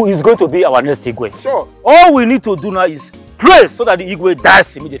Aku is going to be our next Igwe. Sure. All we need to do now is pray so that the Igwe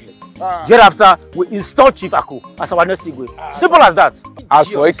dies immediately. Thereafter, we install Chief Ako as our next Igwe. Simple as that. As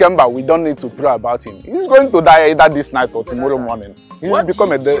for Ikemba, we don't need to pray about him. He's going to die either this night or tomorrow morning. He'll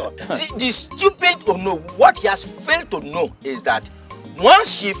become a dead. The stupid to know, what he has failed to know is that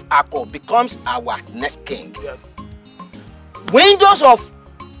once Chief Ako becomes our next king, yes, windows of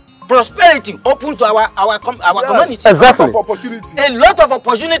prosperity open to our community. Exactly. A lot of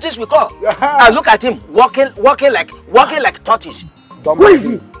opportunities will come. And look at him walking like tortoise. Who is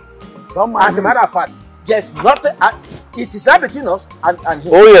he? As a matter of fact, there's nothing. It is not between us and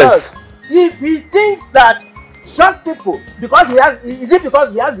him. Oh yes. If he thinks that short people, because he has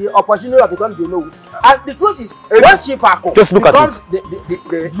the opportunity of becoming the Nollywood, and the truth is, once Chief Ako just look becomes at the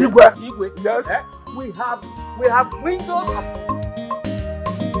Igwe, yes, we have windows of.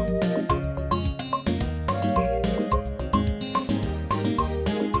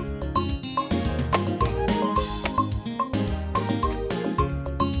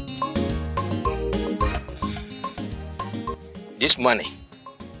 This money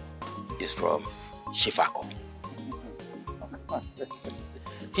is from Chief Ako.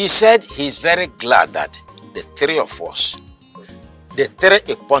 He said he's very glad that the three of us, the three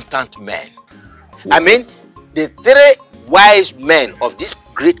important men, I mean, the three wise men of this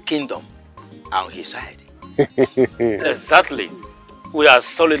great kingdom are on his side. Exactly. We are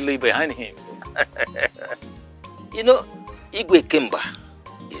solidly behind him. You know, Igwe Kimba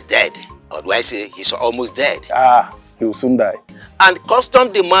is dead. Or do I say he's almost dead? He will soon die. And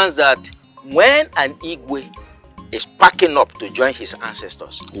custom demands that when an Igwe is packing up to join his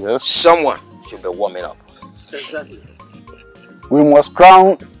ancestors, yes, someone should be warming up. Exactly. We must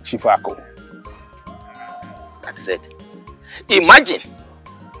crown Chief Ako. That's it. Imagine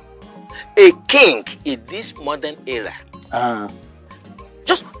a king in this modern era.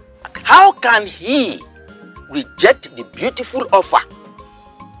 Just how can he reject the beautiful offer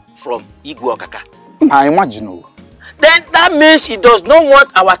from Igwe Okaka? I imagine. Then that means he does not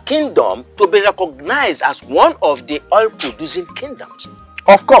want our kingdom to be recognized as one of the oil-producing kingdoms.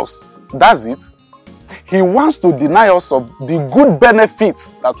 Of course, that's it. He wants to deny us of the good benefits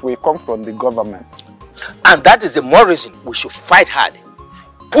that will come from the government. And that is the more reason we should fight hard,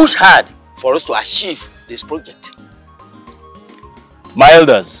 push hard for us to achieve this project. My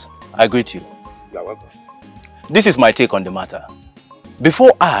elders, I greet you. You're welcome. This is my take on the matter.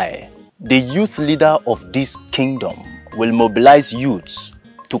 Before I, the youth leader of this kingdom, will mobilize youths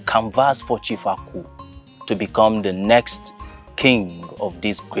to canvass for Chief Aku to become the next king of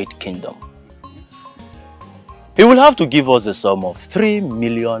this great kingdom. He will have to give us a sum of 3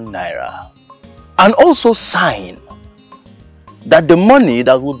 million naira and also sign that the money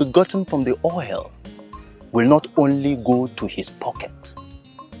that will be gotten from the oil will not only go to his pocket.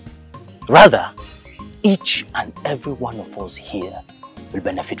 Rather, each and every one of us here will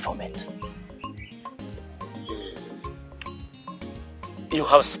benefit from it. You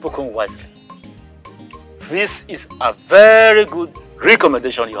have spoken wisely. This is a very good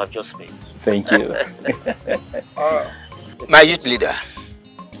recommendation you have just made. Thank you. My youth leader,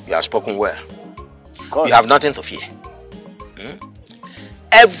 you have spoken well. You have nothing to fear.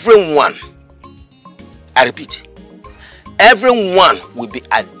 Everyone, I repeat, everyone will be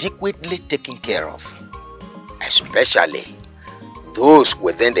adequately taken care of, especially those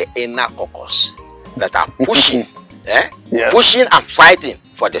within the inner caucus that are pushing, pushing and fighting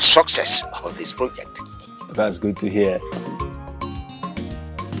for the success of this project. That's good to hear.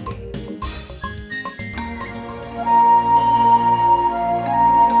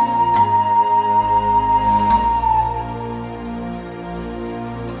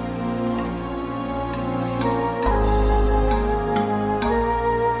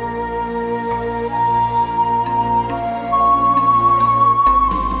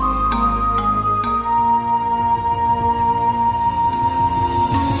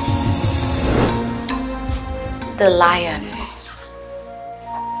 The lion,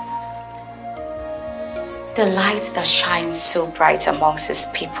 the light that shines so bright amongst his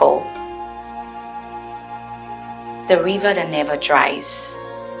people, the river that never dries.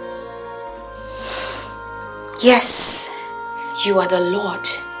 Yes, you are the Lord,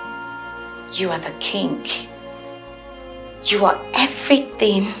 you are the King, you are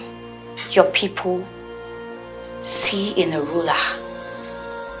everything your people see in a ruler.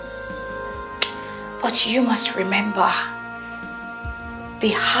 But you must remember,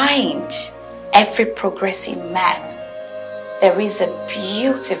 behind every progressive man, there is a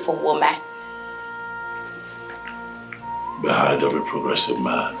beautiful woman. Behind every progressive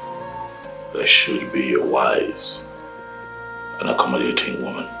man, there should be a wise and accommodating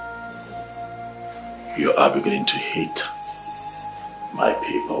woman. You are beginning to hate my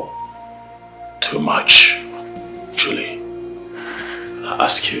people. too much, Julie. And I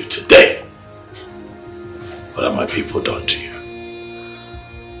ask you today, what have my people done to you?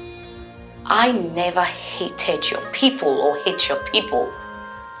 I never hated your people or hate your people.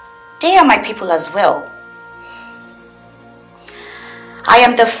 They are my people as well. I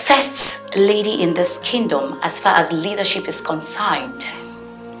am the first lady in this kingdom as far as leadership is concerned.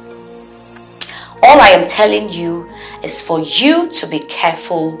 All I am telling you is for you to be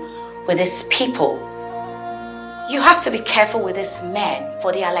careful with these people. You have to be careful with these men,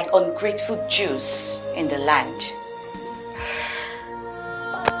 for they are like ungrateful Jews in the land.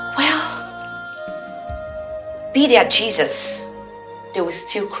 Well, be their Jesus, they will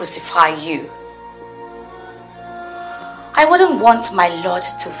still crucify you. I wouldn't want my Lord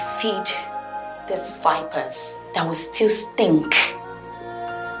to feed these vipers that will still stink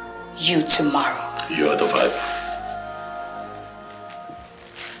you tomorrow. You are the viper.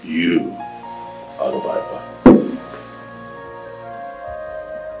 You are the viper.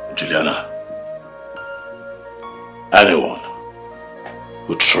 Juliana, anyone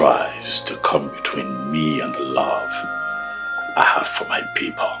who tries to come between me and the love I have for my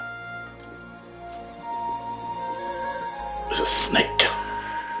people is a snake.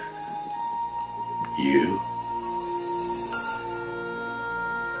 You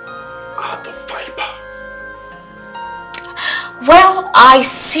are the viper. Well, I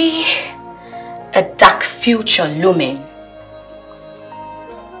see a dark future looming.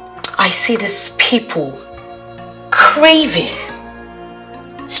 I see these people craving,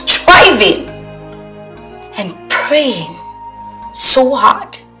 striving, and praying so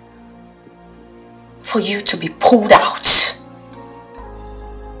hard for you to be pulled out.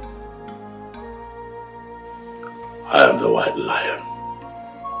 I am the white lion.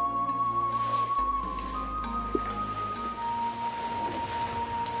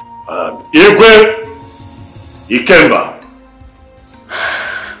 Igwe Ikemba.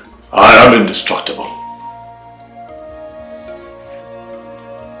 I am indestructible.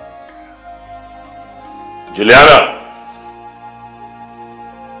 Juliana,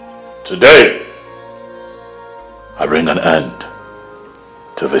 today I bring an end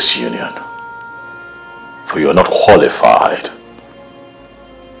to this union, for you are not qualified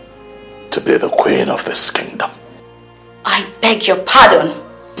to be the queen of this kingdom. I beg your pardon.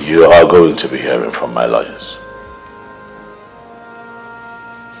 You are going to be hearing from my lawyers.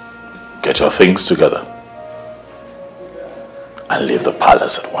 Get your things together and leave the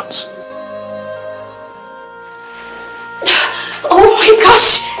palace at once. Oh my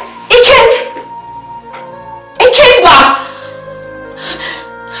gosh! Ikemba!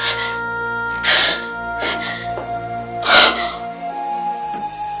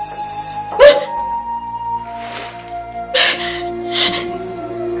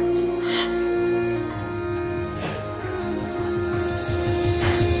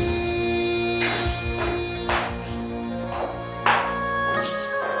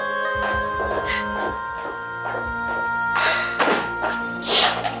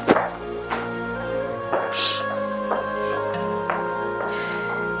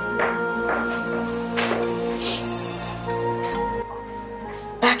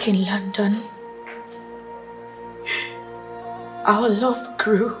 In London, our love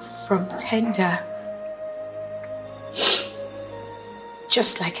grew from tender,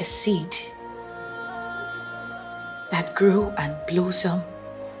 just like a seed that grew and blossomed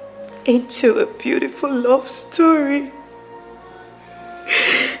into a beautiful love story.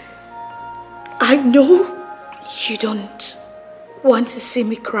 I know you don't want to see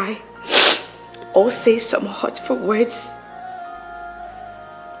me cry or say some hurtful words.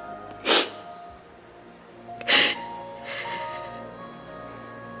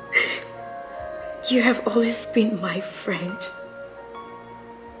 You have always been my friend.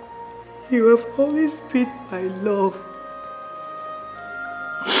 You have always been my love.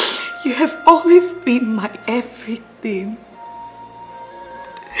 You have always been my everything.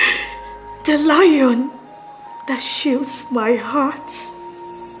 The lion that shields my heart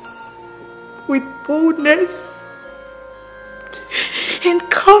with boldness and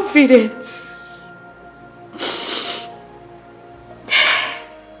confidence.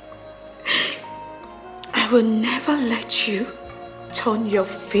 I will never let you turn your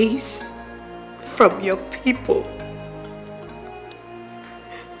face from your people.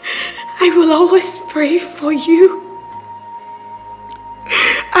 I will always pray for you.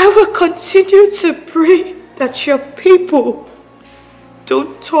 I will continue to pray that your people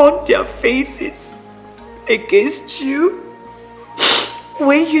don't turn their faces against you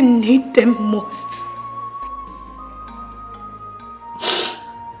when you need them most.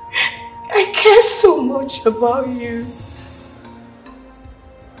 I care much about you.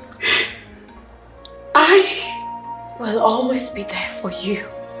 I will always be there for you,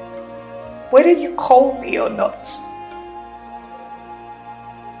 whether you call me or not.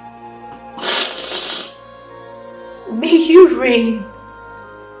 May you reign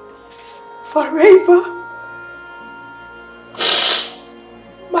forever,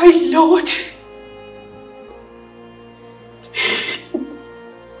 my Lord,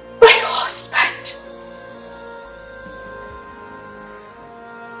 my husband.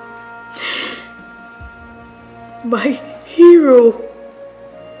 My hero,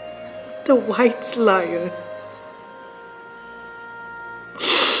 the white lion.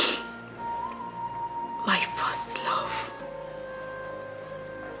 My first love.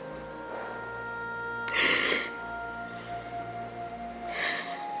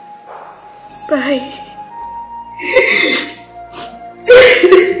 Bye.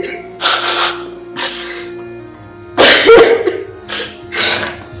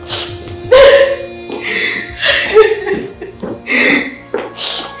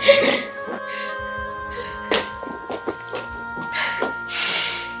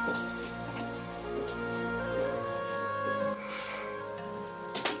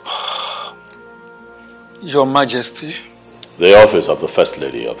 Your Majesty. The office of the First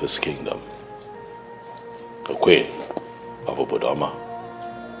Lady of this kingdom, the Queen of Obodoma,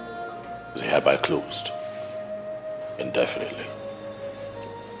 is hereby closed indefinitely.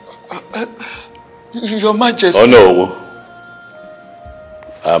 Your Majesty. Oh no,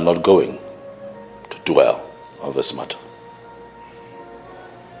 I am not going to dwell on this matter.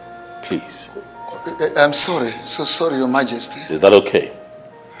 Please. I'm sorry, so sorry, Your Majesty. Is that okay?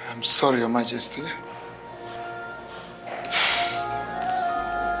 I'm sorry, Your Majesty.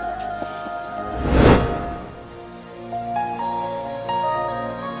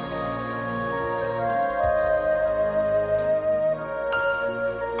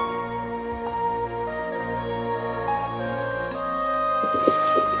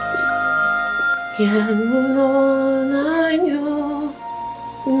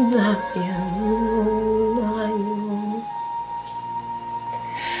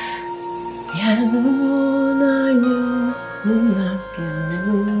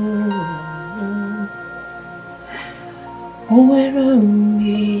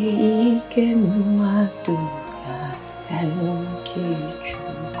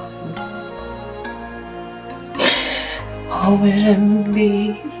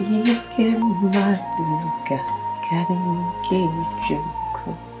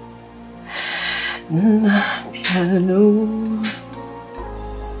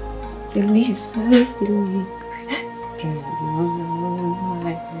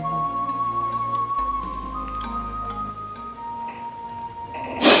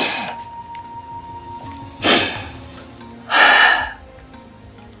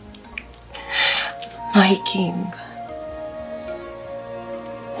 My king,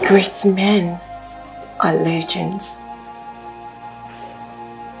 great men are legends.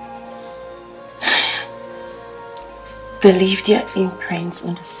 They leave their imprints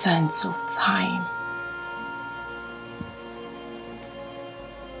on the sands of time.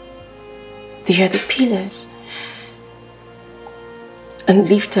 They are the pillars and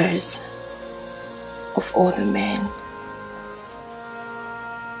lifters of all the men.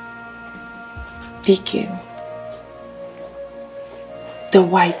 Deacon, the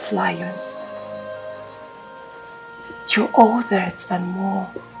white lion. You're all that and more.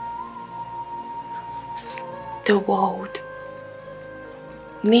 The world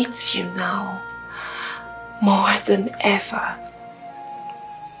needs you now more than ever.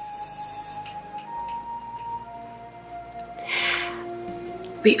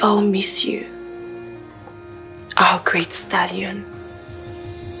 We all miss you, our great stallion.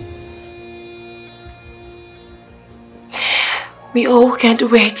 We all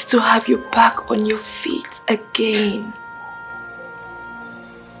can't wait to have you back on your feet again.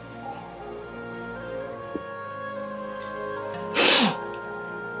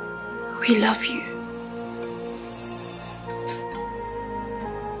 We love you.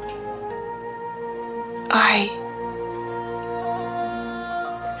 I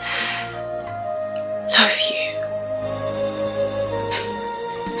love you.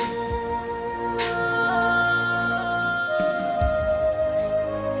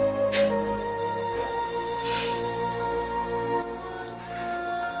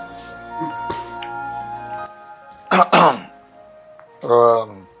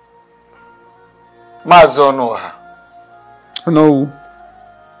 Mazonoha. No.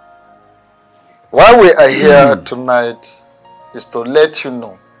 Why we are here tonight is to let you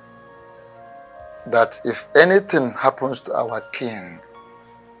know that if anything happens to our king,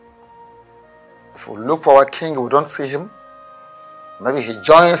 if we look for our king, we don't see him, maybe he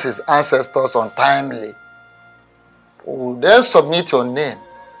joins his ancestors untimely, we will then submit your name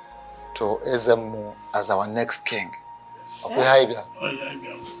to Ezemu as our next king. Okay,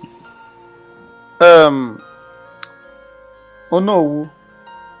 Onowu,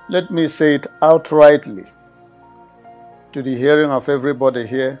 let me say it outrightly to the hearing of everybody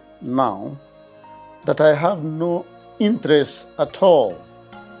here now, that I have no interest at all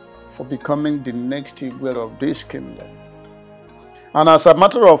for becoming the next Igwe of this kingdom. And as a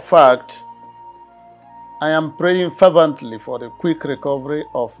matter of fact, I am praying fervently for the quick recovery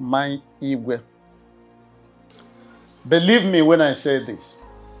of my Igwe. Believe me when I say this,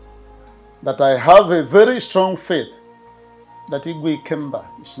 that I have a very strong faith that Igwe Ikemba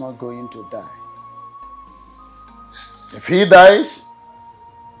is not going to die. If he dies,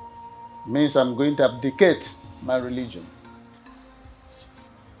 it means I'm going to abdicate my religion.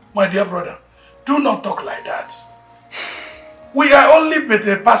 My dear brother, do not talk like that. We are only but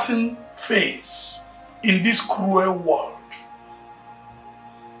a passing phase in this cruel world.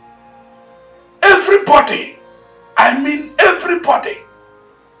 Everybody, I mean everybody,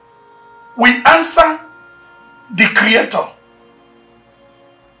 we answer the Creator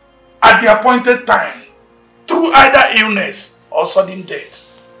at the appointed time through either illness or sudden death.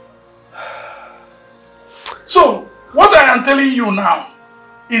 So, what I am telling you now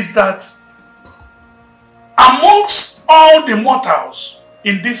is that amongst all the mortals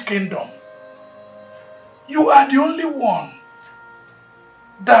in this kingdom, you are the only one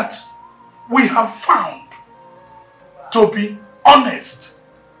that we have found to be honest.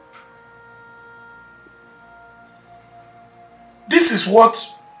 This is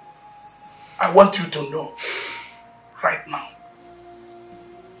what I want you to know right now.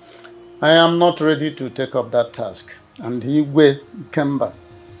 I am not ready to take up that task, and Igwe Ikemba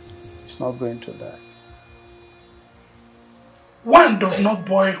is not going to die. One does not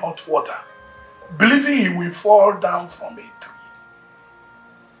boil hot water, believing he will fall down from a tree.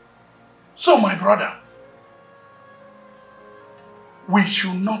 So, my brother, we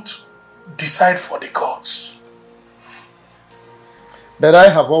should not decide for the gods. But I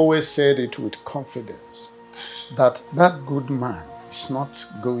have always said it with confidence that that good man is not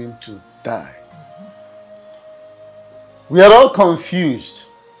going to die. We are all confused,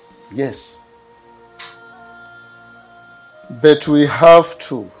 yes. But we have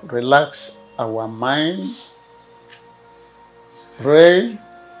to relax our mind, pray,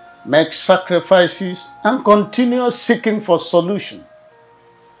 make sacrifices, and continue seeking for solution.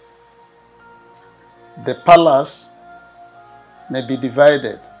 The palace may be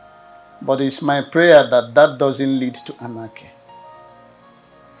divided, but it's my prayer that that doesn't lead to anarchy.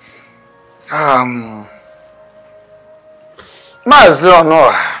 Mazi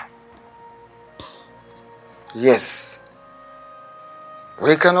Onoha, yes,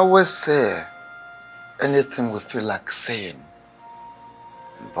 we can always say anything we feel like saying,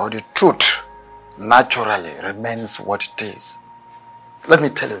 but the truth naturally remains what it is. Let me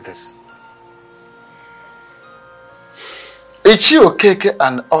tell you this. Ichi Okeke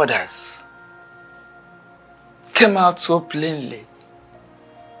and others came out so plainly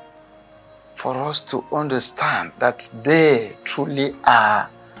for us to understand that they truly are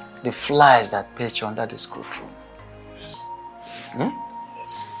the flies that perch under the screwdriver. Yes.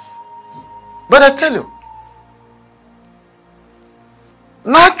 Yes. But I tell you,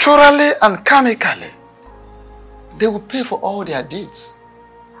 naturally and karmically, they will pay for all their deeds.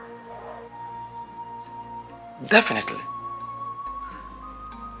 Definitely.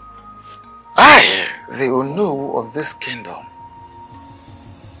 The Onu of this kingdom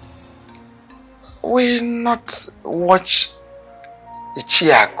will not watch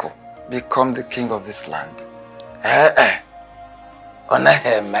Ichiaku become the king of this land. It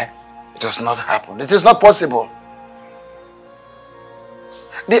does not happen. It is not possible.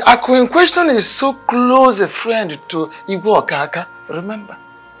 The Aku in question is so close a friend to Igwe Okaka, remember.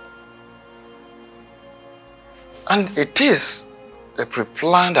 And it is a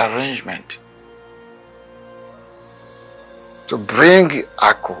pre-planned arrangement to bring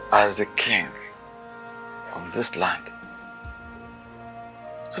Aku as the king of this land,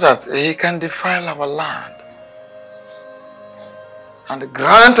 so that he can defile our land and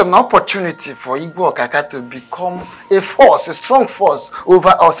grant an opportunity for Igwe Okaka to become a force, a strong force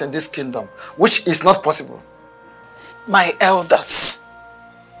over us in this kingdom, which is not possible. My elders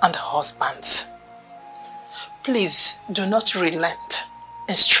and husbands, please do not relent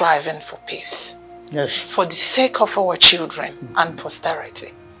in striving for peace. Yes. For the sake of our children and posterity,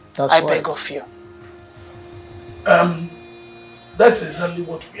 I beg of you. That's exactly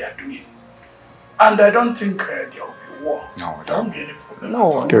what we are doing. And I don't think there will be war. No, there won't be any problem.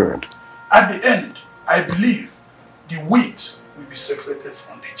 No. Good. At the end, I believe the wheat will be separated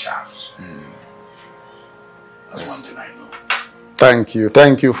from the chaff. That's one thing I know. Thank you.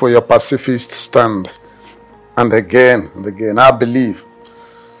 Thank you for your pacifist stand. And again, I believe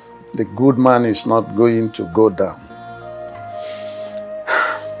the good man is not going to go down.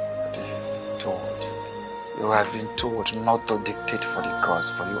 You have been told not to dictate for the gods,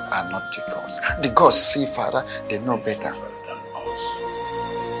 for you are not the gods. The gods see, Father, they know better.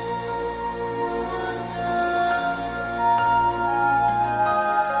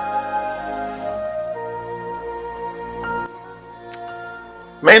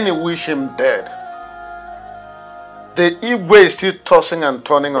 Many wish him dead. The Igwe is still tossing and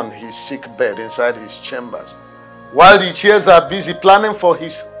turning on his sick bed inside his chambers, while the chairs are busy planning for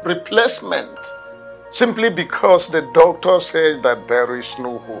his replacement, simply because the doctor says that there is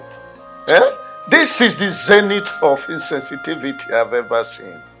no hope. This is the zenith of insensitivity I've ever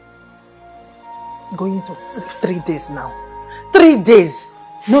seen. Going to 3 days now. 3 days.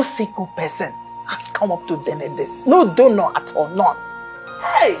 No single person has come up to donate this. No donor at all, none.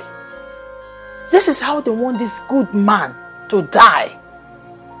 Hey! This is how they want this good man to die.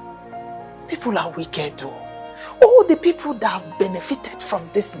 People are wicked though. All the people that have benefited from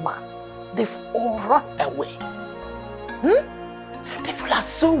this man, they've all run away. People are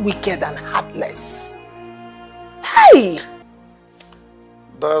so wicked and heartless. Hey!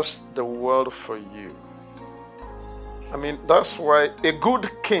 That's the world for you. I mean, that's why a good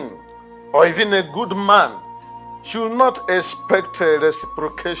king or even a good man should not expect a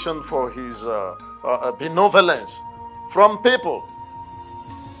reciprocation for his benevolence from people.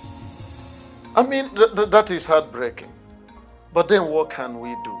 I mean, that is heartbreaking. But then what can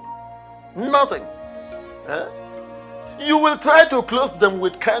we do? Nothing. You will try to clothe them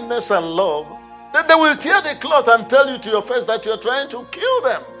with kindness and love. Then they will tear the cloth and tell you to your face that you're trying to kill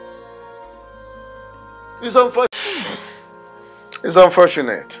them. It's unfortunate. It's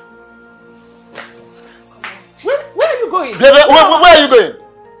unfortunate. Where are you going? Where are you going?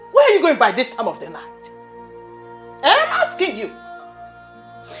 Where are you going by this time of the night? I'm asking you.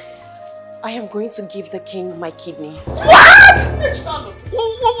 I am going to give the king my kidney. What?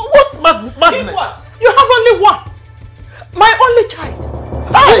 What madness? What? You have only one. My only child.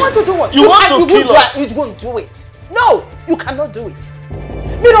 Hey, you want to do what? You want to kill us? You won't do it. No, you cannot do it.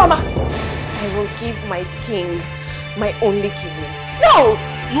 Miroma. I will give my king my only kidney. No!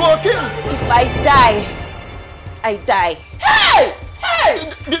 You are killed. If I die, I die. Hey! Hey!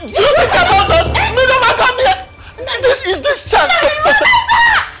 Do you think about us? Miroma, come here. Is this child?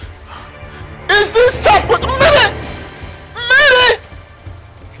 Is this child? Mary! Mary!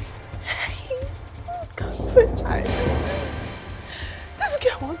 This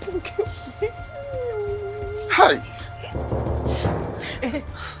girl wants to kill me. Hi.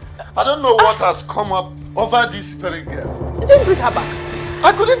 I don't know what has come up over this very girl. You didn't bring her back.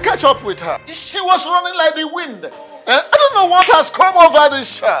 I couldn't catch up with her. She was running like the wind. I don't know what has come over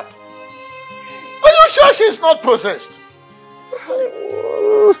this shop. Are you sure she's not possessed?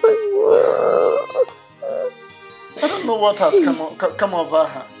 I don't know what has come over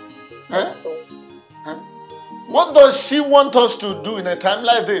her. What does she want us to do in a time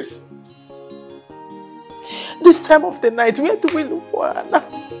like this? This time of the night, where do we look for her now?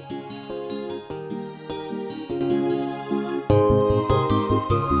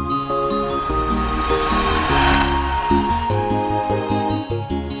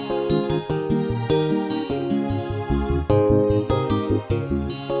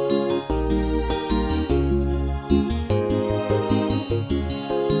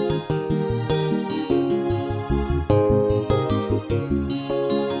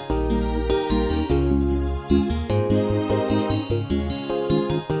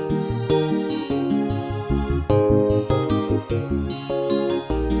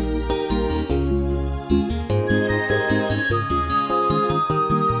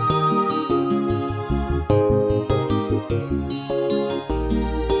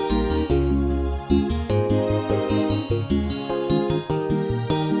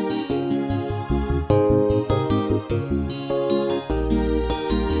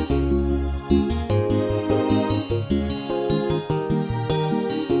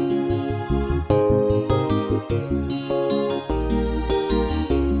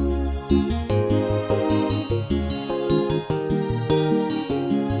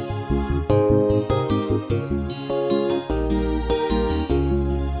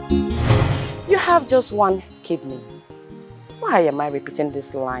 Just one kidney. Why why am I repeating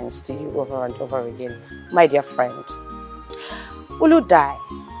these lines to you over and over again? My dear friend, will you die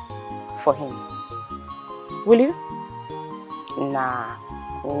for him? Will you? Nah.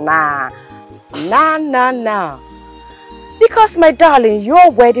 Because, my darling,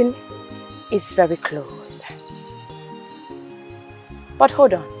 your wedding is very close. But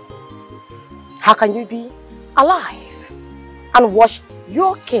hold on. How can you be alive and watch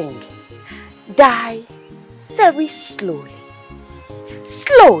your king die very slowly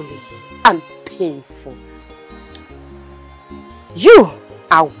and painful? You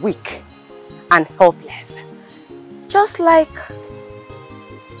are weak and helpless, just like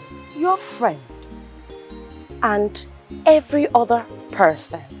your friend and every other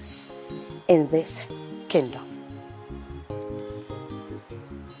person in this kingdom.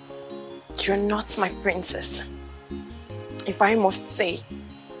 You're not my princess. If I must say,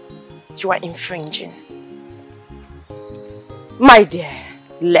 you are infringing. My dear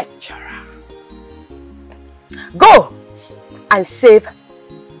lecturer, go and save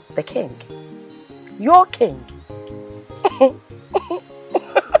the king, your king.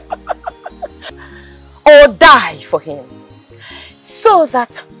 Or die for him, so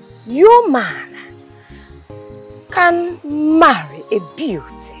that your man can marry a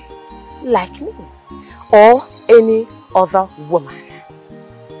beauty like me or any other woman.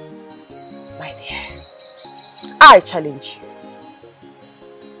 My dear, I challenge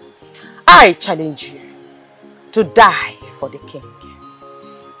you to die for the king.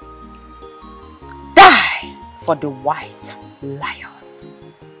 Die for the white lion.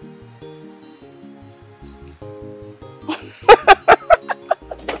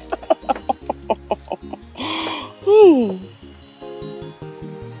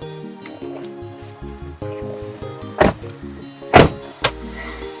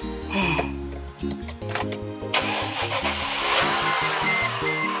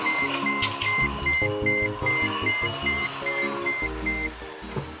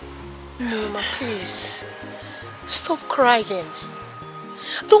 Mama, please. Stop crying.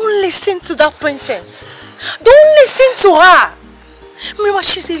 Don't listen to that princess. Don't listen to her. Mama,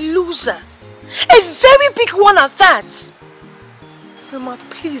 she's a loser. A very big one at that. Mama,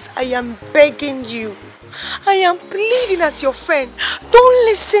 please, I am begging you. I am pleading as your friend. Don't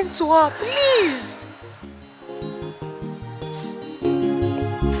listen to her, please.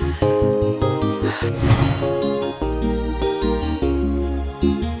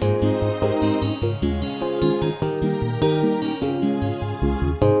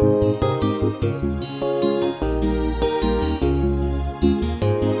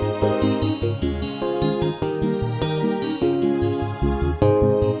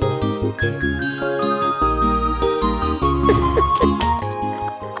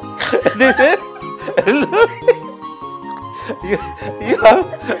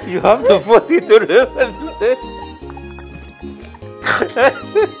 You have to force it to remember.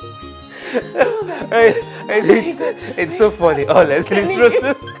 It's so funny, honestly.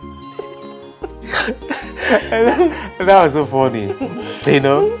 That was so funny. You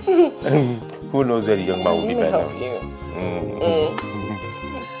know? Who knows where the young man will be by now?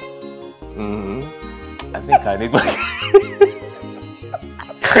 I think I need my...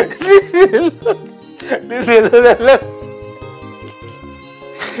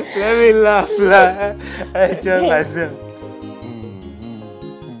 Let me laugh. I enjoy myself.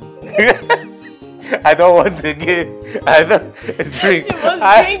 I don't want to get. I don't drink. You must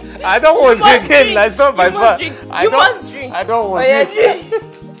drink. I don't want to get. That's not my fault. You must drink. I don't want to drink.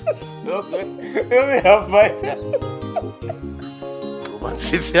 Okay. Let me have myself.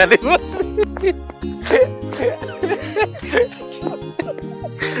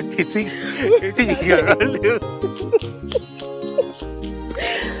 You think you're running?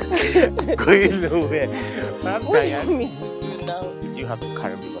 Going nowhere. I'm What do tired. you want me to do now? You have to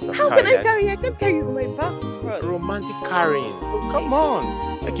carry me because I'm How tired. can I carry you? I can't carry you on my back. Romantic carrying. Oh, come on.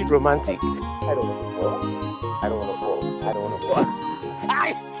 Make it romantic. I don't want to fall. I don't want to fall. I don't want to fall.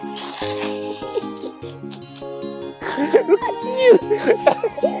 Look at you.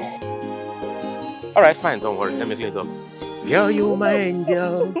 Alright, fine. Don't worry. Let me clean it up. Girl, you're my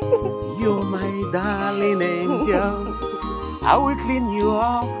angel. You're my darling angel. I will clean you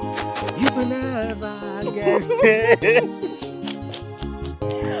up. You never guessed it.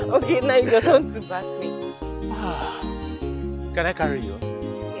 Okay, now it's your turn to back me. Can I carry you?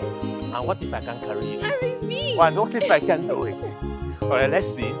 Yes. And what if I can't carry you? Carry me. What if I can't do it? Alright, let's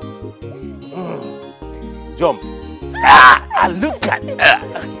see. Jump. And look at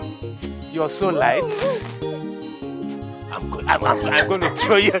you're so light. I'm going to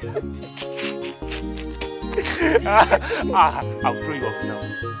throw you. I'll throw you off now.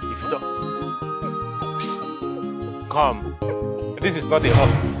 If you don't... Come. This is not a hug.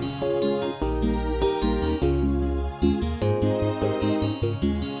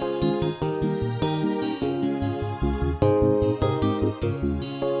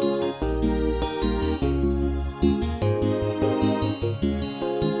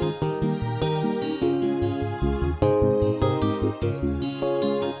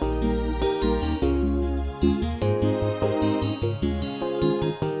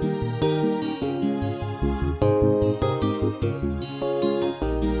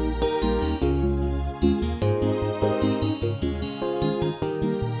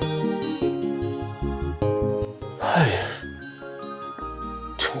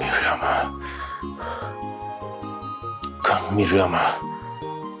 Miriama,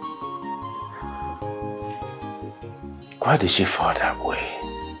 why did she fall that way?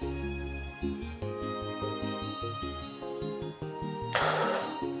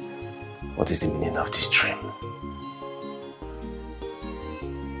 What is the meaning of this dream?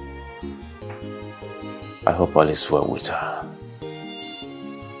 I hope all is well with her.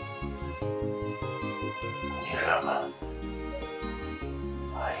 Miriama.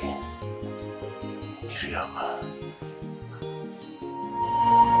 Miriama.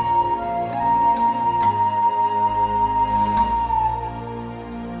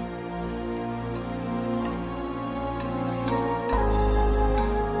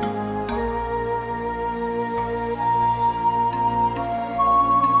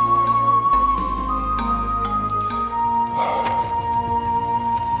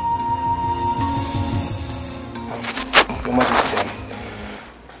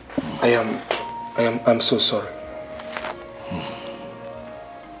 I'm so sorry.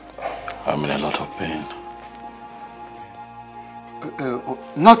 I'm in a lot of pain.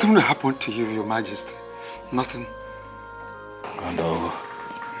 Nothing will happen to you, Your Majesty. Nothing. I know.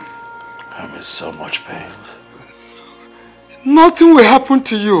 I'm in so much pain. Nothing will happen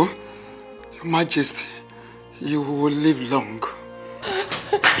to you, Your Majesty. You will live long.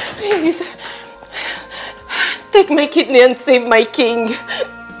 Please, take my kidney and save my king.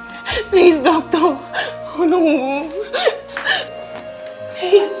 Please, doctor. Oh no.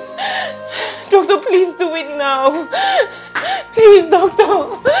 Please. Doctor, please do it now. Please, doctor.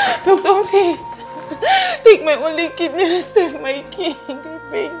 Doctor, please. Take my only kidney and save my king. I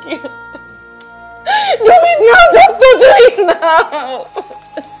beg you. Do it now, doctor. Do it now.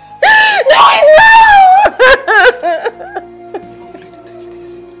 Do it now.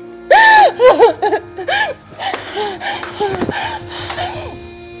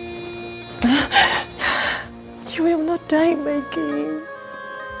 You will not die, my king.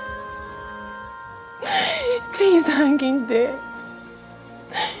 Please hang in there.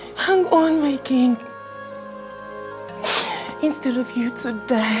 Hang on, my king. Instead of you to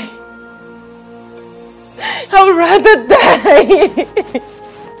die, I would rather die.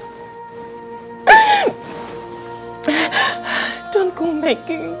 Don't go, my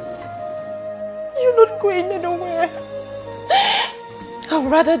king. You're not going anywhere.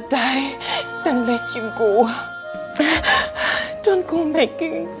 I'd rather die than let you go. Don't go, my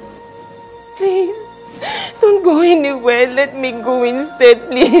king. Please, don't go anywhere. Let me go instead,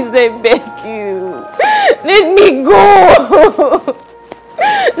 please. I beg you. Let me go.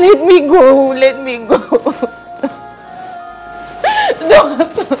 Let me go. Let me go.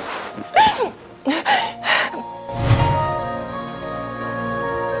 Doctor.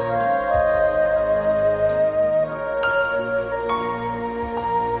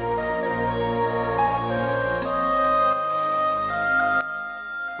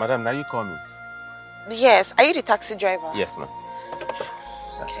 Madam, now you call me. Yes, are you the taxi driver? Yes, ma'am.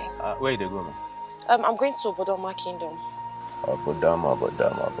 Okay. Where do you go, ma'am? I'm going to Bodoma Kingdom. Bodoma.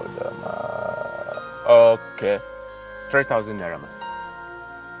 Okay. 3,000 naira, ma'am.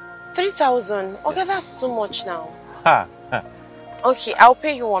 3,000? Okay, that's too much now. Ha! Okay, I'll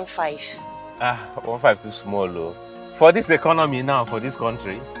pay you 1.5. 1.5 too small, though. For this economy now, for this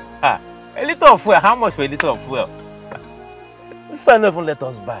country. A little of fuel. How much for a little of fuel? If I never let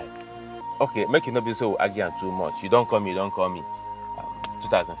us buy. Okay, make it not be so again too much. You don't call me.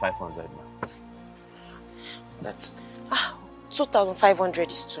 2,500, man. That's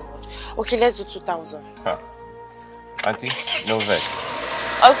 2,500 is too much. Okay, let's do 2,000. Auntie, no vex.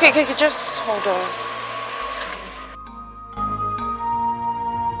 Okay, just hold on.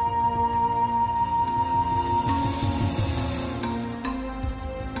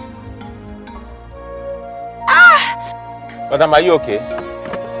 Madam, are you okay?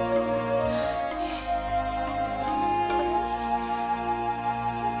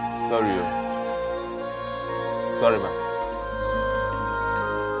 Sorry.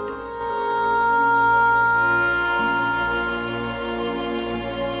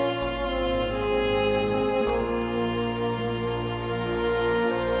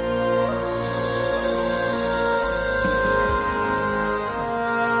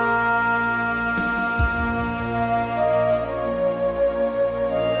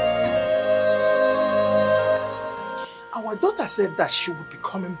 daughter said that she would be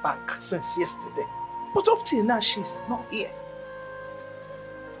coming back since yesterday. But up till now, she's not here.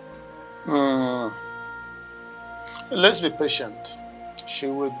 Let's be patient. She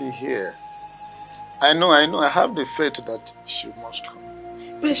will be here. I know. I have the faith that she must come.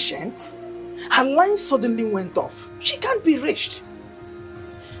 Patient? Her line suddenly went off. She can't be reached.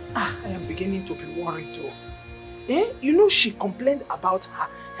 I am beginning to be worried too. You know she complained about her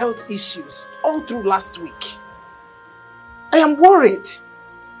health issues all through last week. I am worried.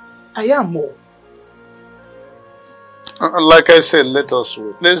 I am more. Like I said, let us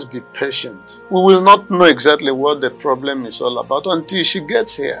wait. Let's be patient. We will not know exactly what the problem is all about until she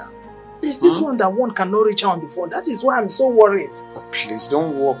gets here. It's this one that one cannot reach her on the phone. That is why I'm so worried. Please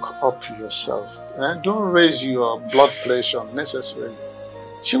don't walk up yourself. Don't raise your blood pressure unnecessarily.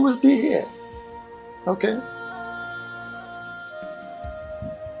 She will be here. Okay?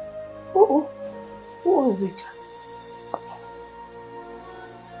 Who is it?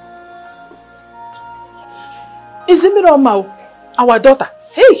 Is it Miroma, our daughter?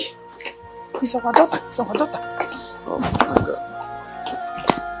 Hey! It's our daughter. It's our daughter. Oh my God.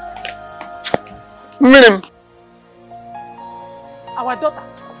 Minim. Our daughter.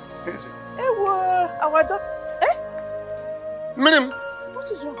 Is it? Our daughter. Minim. What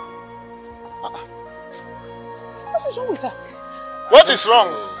is wrong? What is wrong with her? What is wrong?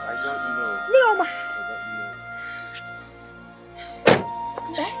 I don't know. Miroma.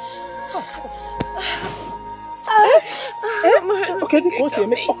 Okay,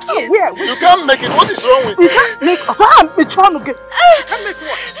 where? You can't make it. What is wrong with you? You can't make it. I'm trying to get. You can't make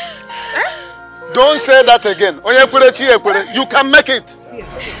what? Don't say that again. You can make it.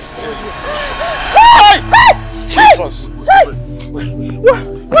 Hey! Jesus. What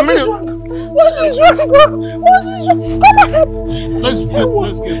is wrong? What is wrong? What is wrong? Come on. Let's get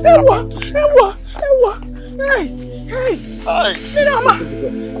Hey. Hi.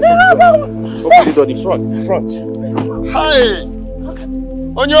 Open the door, the front. Hi.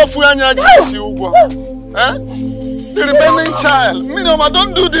 On your phone, the remaining child. Minoma,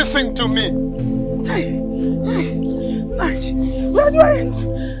 don't do this thing to me. Where do I enter?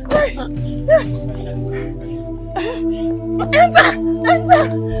 Enter.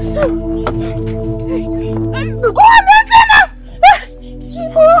 Go on, enter now.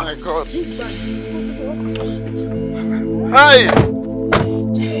 Oh my God. Hi.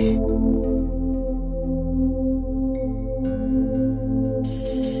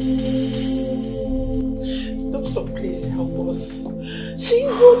 Doctor, please help us.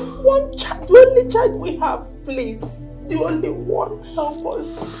 She's one child, the only child we have, please. The only one. Help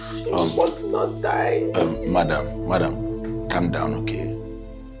us. She must not die. Madam, calm down, okay?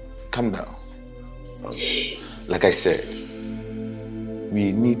 Calm down. Like I said,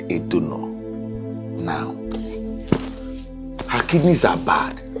 we need a donor now. Her kidneys are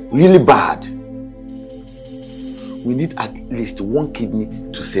bad, really bad. We need at least one kidney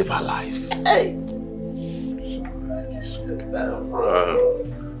to save her life. Hey.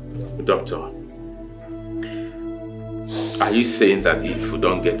 Doctor, are you saying that if we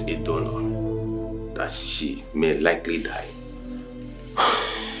don't get a donor, that she may likely die?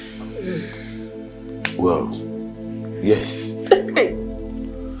 Well, yes.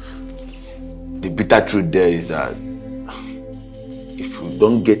 The bitter truth there is that if we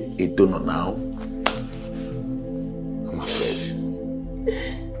don't get a donor now, I'm afraid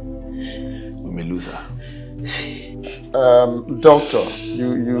we may lose her. Doctor,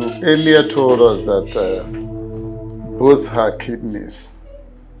 you earlier told us that both her kidneys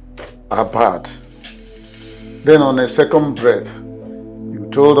are bad. Then on a second breath, you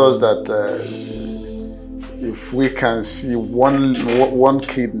told us that if we can see one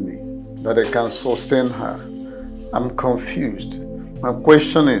kidney, that it can sustain her. I'm confused. My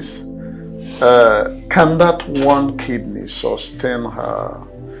question is, can that one kidney sustain her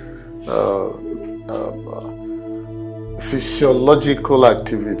physiological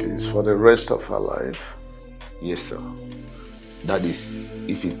activities for the rest of her life? Yes, sir. That is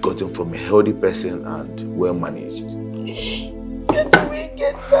if it's gotten from a healthy person and well managed. Can we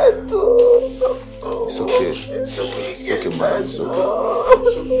get that too? It's okay. It's okay, man.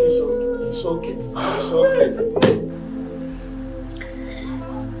 It's okay.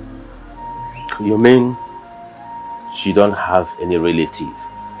 You mean she don't have any relative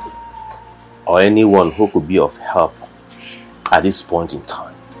or anyone who could be of help at this point in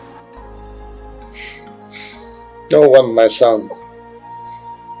time? No one, my son.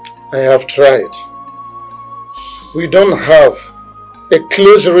 I have tried. We don't have a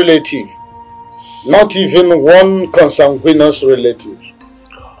close relative, not even one consanguineous relative.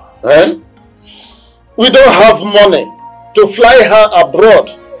 We don't have money to fly her abroad,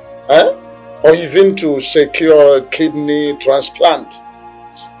 or even to secure a kidney transplant.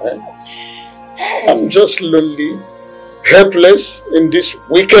 I'm just lonely, helpless in this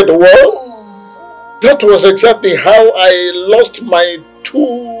wicked world. That was exactly how I lost my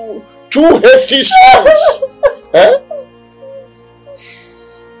two hefty sons.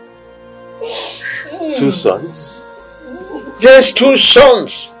 2 sons? Yes, 2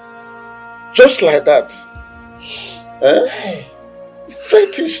 sons. Just like that.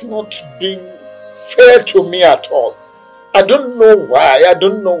 Fate is not being fair to me at all. I don't know why. I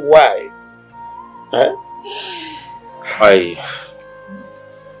don't know why.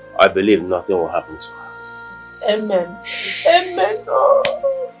 I believe nothing will happen to her. Amen. Amen. Oh,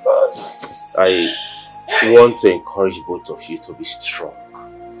 God. I want to encourage both of you to be strong.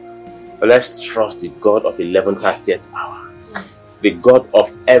 Let's trust the God of 11:30th hour, the God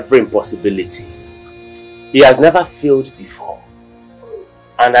of every impossibility. He has never failed before,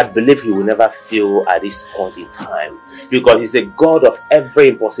 and I believe he will never fail at this point in time, because he's a God of every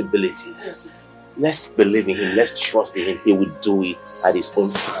impossibility. Yes. Let's believe in him, let's trust in him. He will do it at his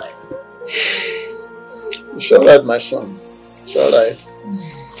own time. It's all right, my son. It's all right.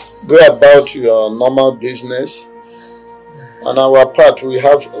 Go about your normal business. On our part, we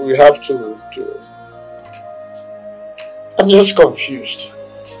have to. I'm just confused.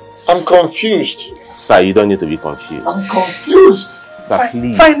 I'm confused. Sir, you don't need to be confused. I'm confused. Sir,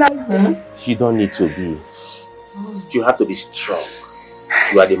 please. Finally. You don't need to be. You have to be strong.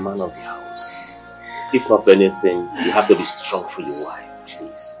 You are the man of the house. If not for anything, you have to be strong for your wife,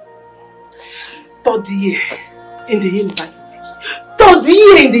 please. 3rd year in the university. 3rd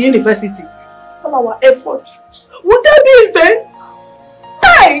year in the university. All our efforts. Would that be in vain?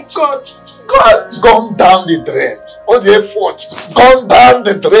 My God! God's gone down the drain. All the effort gone down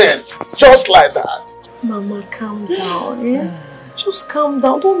the drain. Just like that. Mama, calm down. Just calm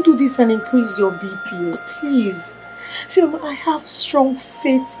down. Don't do this and increase your BP, please. See, Mama, I have strong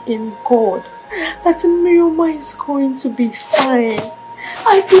faith in God that Mirioma is going to be fine.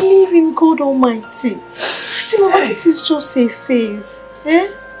 I believe in God Almighty. See, Mama, this is just a phase.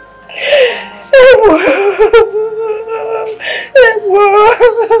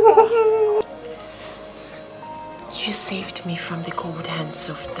 You saved me from the cold hands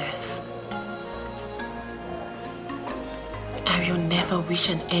of death. I will never wish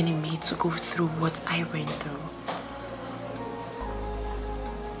an enemy to go through what I went through.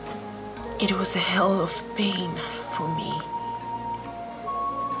 It was a hell of pain for me.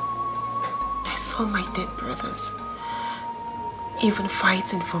 I saw my dead brothers even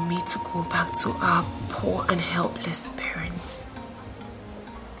fighting for me to go back to our poor and helpless parents.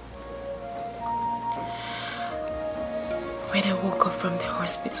 When I woke up from the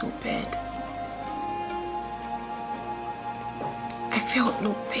hospital bed, I felt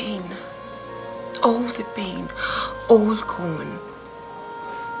no pain. All the pain, all gone.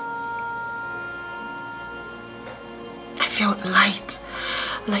 I felt light,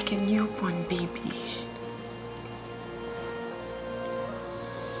 like a newborn baby.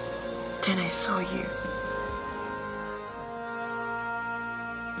 Then I saw you.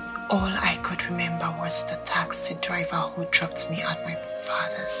 All I could remember was the taxi driver who dropped me at my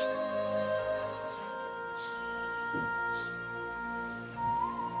father's.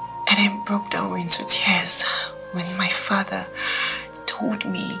 And I broke down into tears when my father told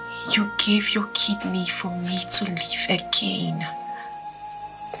me you gave your kidney for me to live again.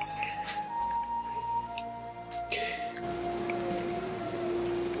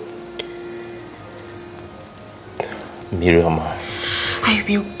 Mirioma, I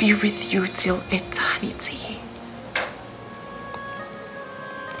will be with you till eternity.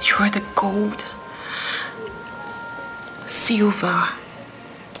 You are the gold, silver,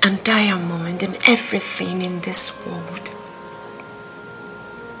 and diamond and everything in this world.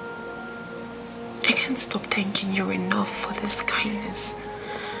 I can't stop thanking you enough for this kindness.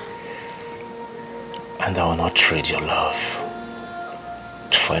 and I will not trade your love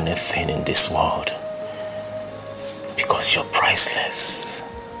for anything in this world, because you're priceless.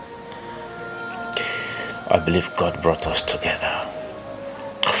 I believe God brought us together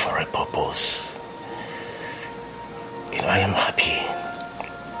for a purpose. I am happy.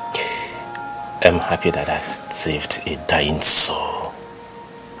 I'm happy that I saved a dying soul.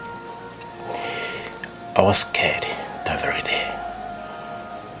 I was scared that very day,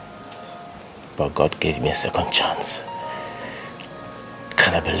 but God gave me a second chance.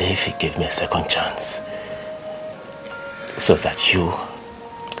 Can I believe He gave me a second chance so that you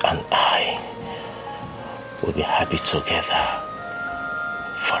and I will be happy together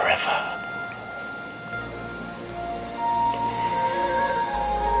forever.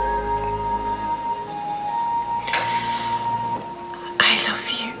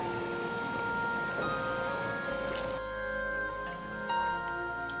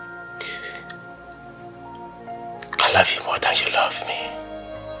 I love you more than you love me.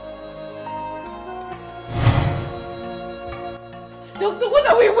 Doctor, what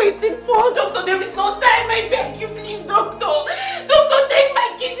are we waiting for? Doctor, there is no time. I beg you, please, doctor. Doctor, take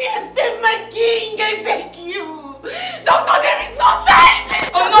my kidney and save my king. I beg you. Doctor, there is no time.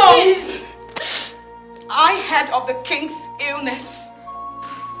 Please, oh no! I heard of the king's illness.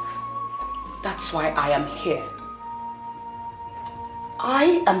 That's why I am here.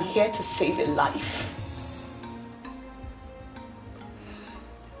 I am here to save a life.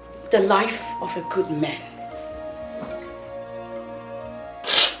 The life of a good man.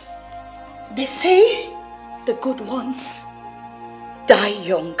 They say the good ones die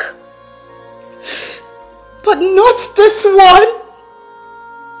young. But not this one.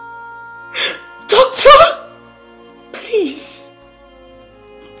 Doctor, please.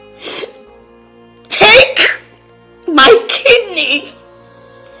 Take my kidney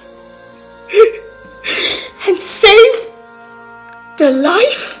and save the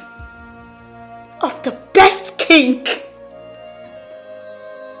life of the best king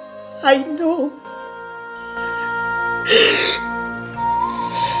I know.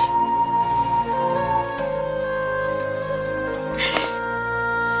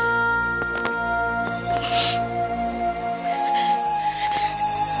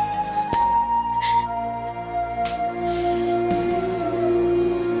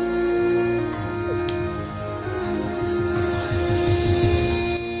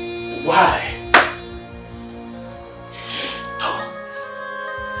 Why?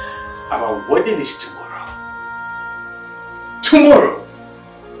 Our wedding is tomorrow. Tomorrow!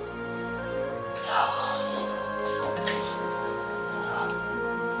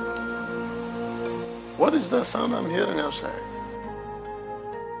 What is that sound I'm hearing outside?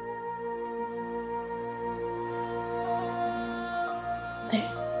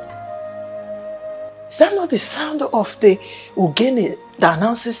 Is that not the sound of the Ugene that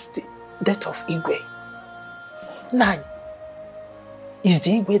announces the death of Igwe? Nine. Is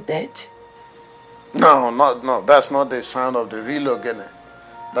the Igwe dead? No, that's not the sound of the real Ogene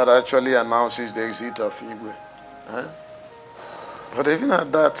that actually announces the exit of Igwe. Huh? But even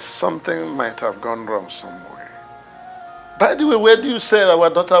at that, something might have gone wrong somewhere. By the way, where do you say our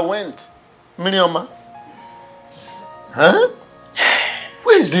daughter went? Minioma? Huh?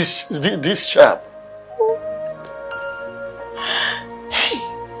 Where is this chap? Hey!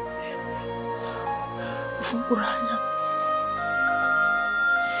 Fumburanya.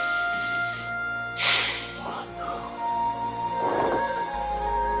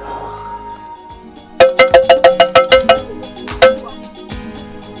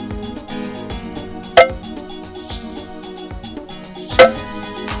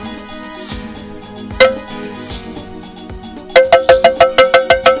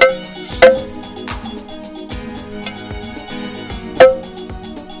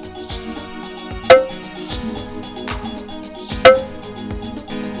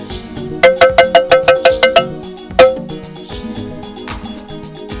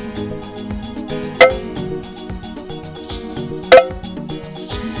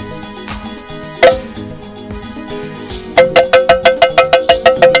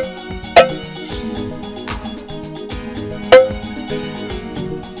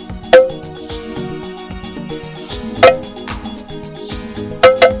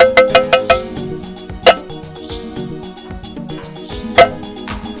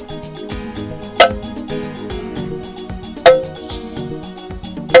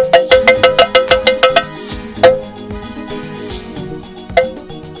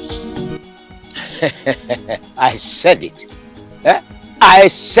 I said it. I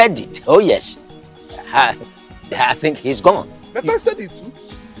said it. Oh yes. I think he's gone. But I said it too.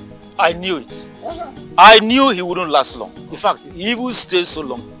 I knew it. I knew he wouldn't last long. In fact, he will stay so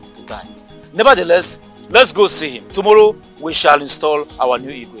long to die. Nevertheless, let's go see him. Tomorrow, we shall install our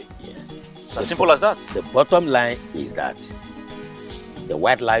new Igwe. Yes. It's as simple as that. The bottom line is that the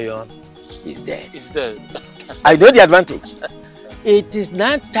white lion is dead. He's dead. I know the advantage. It is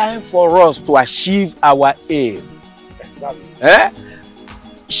now time for us to achieve our aim. Exactly.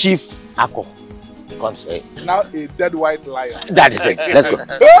 Chief Ako becomes now a dead white lion. That is it. Let's go.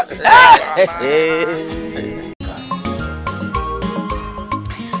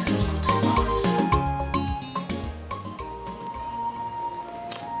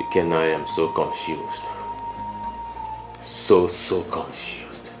 Again, I am so confused. So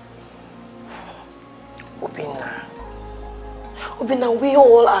confused. Obina, we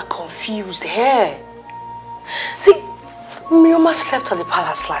all are confused here. See, Miriam slept at the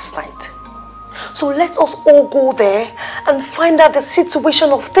palace last night. So let us all go there and find out the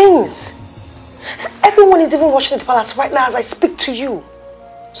situation of things. Everyone is even rushing to the palace right now as I speak to you.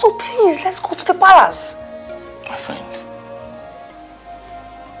 So please, let's go to the palace. My friend,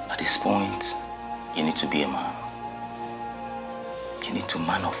 at this point, you need to be a man. You need to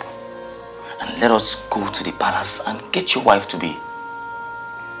man up. And let us go to the palace and get your wife to be.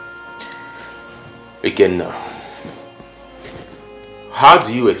 Again now, how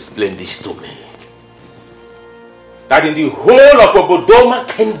do you explain this to me? That in the whole of Obodoma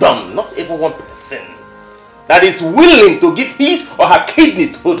kingdom, not even one person that is willing to give his or her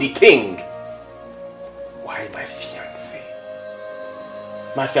kidney to the king. Why my fiancé?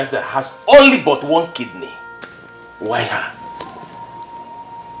 My fiancé that has only but one kidney. Why her?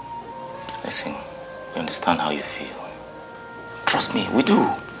 Listen, we understand how you feel. Trust me, we do.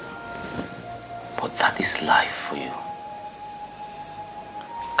 But that is life for you.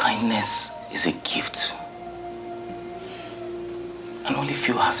 Kindness is a gift. And only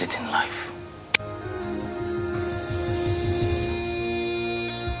few has it in life.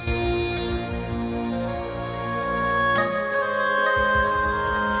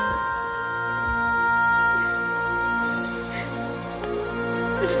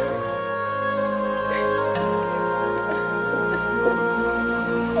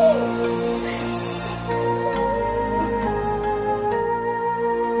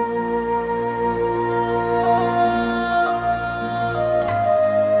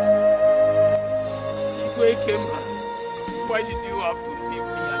 Why did you have to leave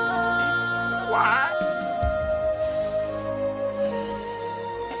me at this stage? Why?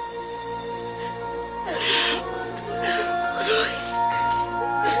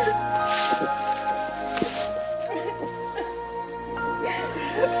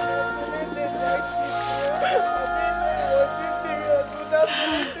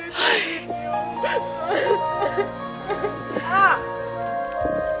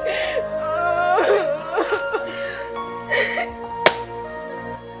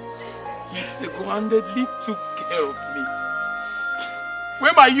 Handedly took care of me.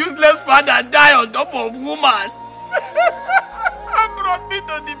 When my useless father died on top of woman, and brought me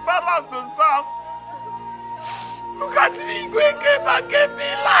to the palace to serve. Look at me, Igwe came and gave me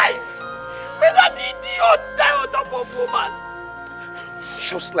life. When that idiot died on top of woman.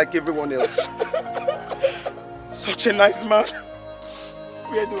 Just like everyone else. Such a nice man.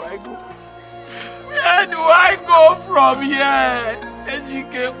 Where do I go? Where do I go from here?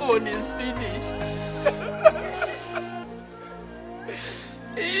 Ejike own is finished.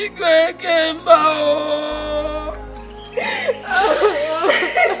 Igwe Kemba.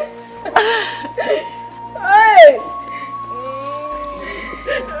 Hey!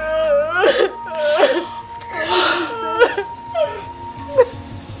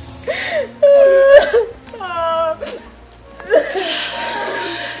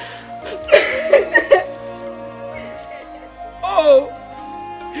 Oh!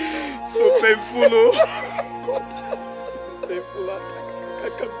 So painful, oh! God, this is painful. I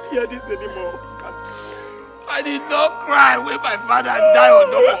can't bear this anymore. I did not cry when my father died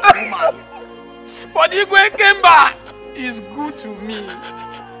on top of woman. But Igwe Kemba is good to me.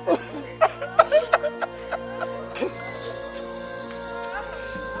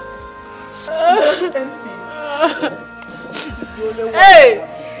 Hey!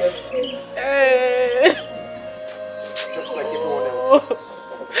 Hey! Just like everyone else.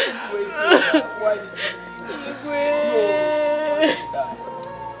 Why did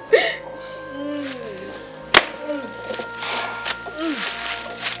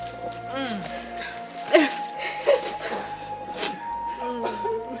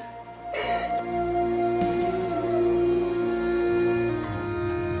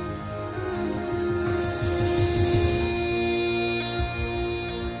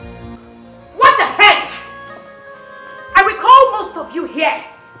What the heck? I recall most of you here.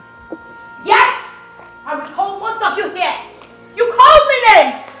 Yes, I recall most of you here. You called me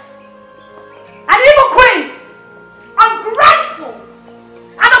names. An evil queen, ungrateful,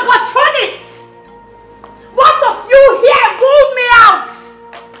 an opportunist. Most of you here ruled me out.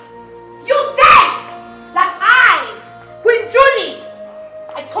 You said that Queen Julie,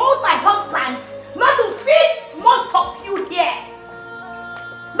 I told my husband not to feed most of you here.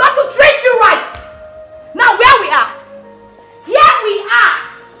 Not to treat you right. Now where we are. Here we are.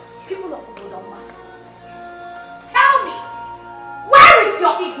 People of Obodoma. Tell me, where is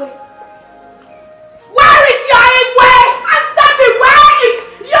your Igwe? Where is your Igwe? Answer me, where is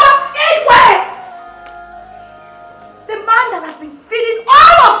your Igwe? The man that has been feeding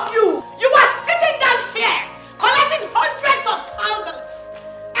all of you. You are sitting down here, collecting hundreds of thousands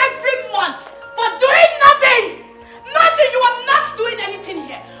every month for doing nothing. Nothing, you are not doing anything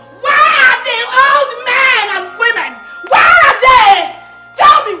here. Where are they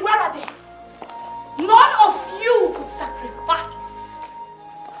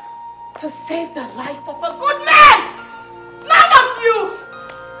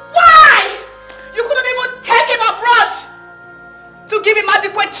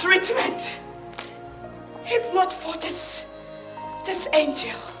inadequate treatment. If not for this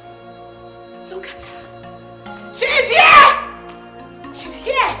angel. Look at her. She is here! She's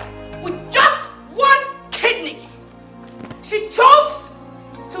here with just one kidney. She chose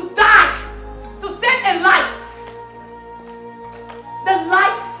to die to save a life. The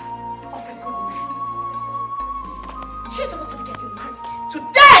life of a good man. She's supposed to be getting married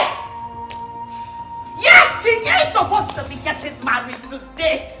today. Yes, she is supposed to be getting married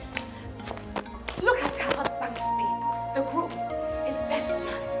today. Look at her husband today. The groom, his best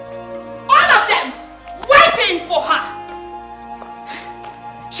man. All of them waiting for her.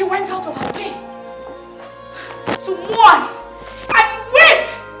 She went out of her way to mourn and weep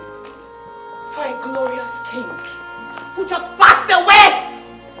for a glorious king who just passed away.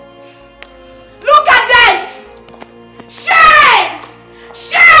 Look at them! Shame!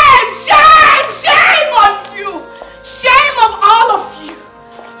 Shame! Shame! Shame on you! Shame of all of you!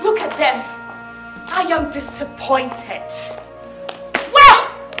 Look at them. I am disappointed.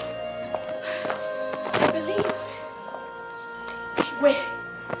 Well, I believe Igwe,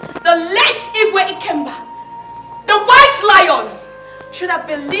 the late Igwe Ikemba, the white lion, should have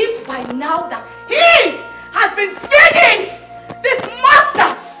believed by now that he has been feeding these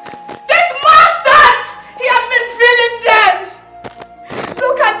monsters. These monsters! He has been feeding them.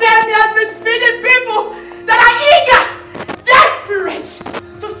 Look at them. He has been feeding people that are eager, desperate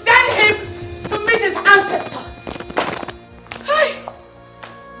to send him to meet his ancestors. Hey,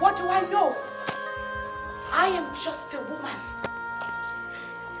 what do I know? I am just a woman.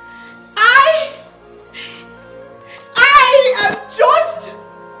 I am just a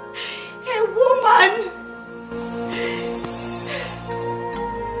woman.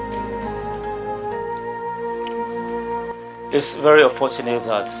 It's very unfortunate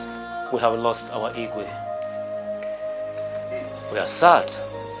that we have lost our Igwe. We are sad.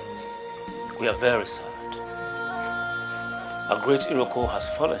 We are very sad. A great Iroko has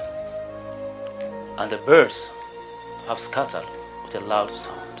fallen, and the birds have scattered with a loud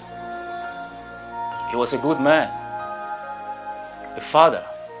sound. He was a good man, a father,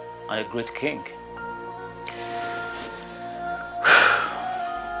 and a great king.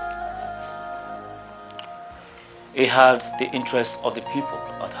 He had the interest of the people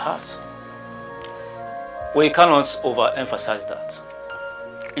at heart. We cannot overemphasize that.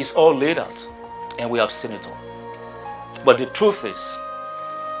 It's all laid out, and we have seen it all. But the truth is,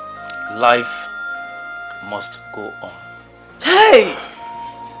 life must go on. Hey!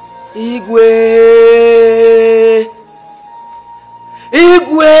 Igwe!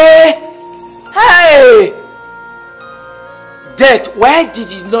 Igwe! Hey! Death, why did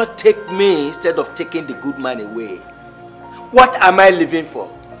you not take me instead of taking the good man away? What am I living for?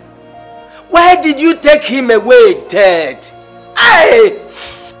 Why did you take him away, Death? Hey!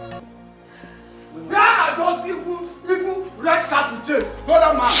 Where are those evil red cap with chase? Go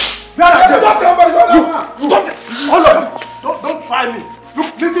that man! Where are they? Somebody go that man! Stop it! All of you! Don't try me! Look,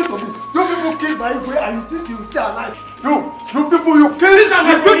 listen to me. You people killed my way and you think you will stay alive. You people, you killed him. I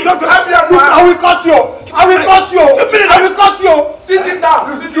will cut you. I will cut you. I will cut you. Sit it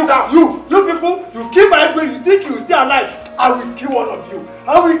down. Sit down. You people, you kill my way. You think you will stay alive. I will kill one of you.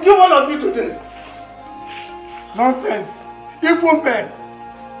 I will kill one of you today. Nonsense. Evil men.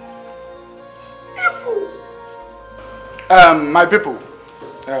 Evil. My people,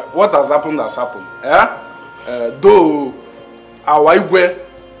 what has happened has happened. Though our Igwe,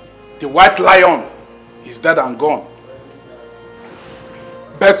 the white lion, is dead and gone,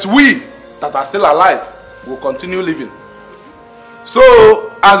 but we that are still alive will continue living. So,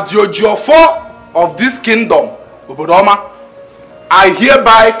 as the Ojiofo of this kingdom, Obodoma, I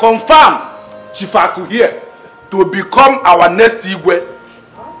hereby confirm Chifaku here to become our next Igwe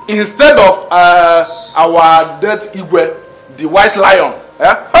instead of our dead Igwe, the white lion.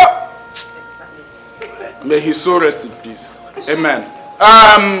 May his soul rest in peace. Amen.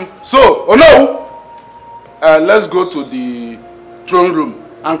 So, oh no, let's go to the throne room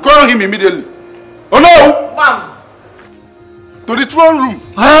and crown him immediately. Oh no! Mom! To the throne room.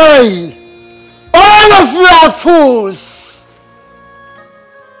 Hey! All of you are fools!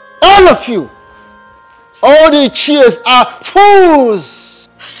 All of you! All the cheers are fools!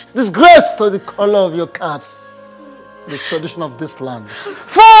 Disgrace to the color of your caps, the tradition of this land.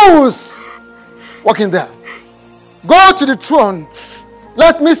 Fools! Walk in there. Go to the throne.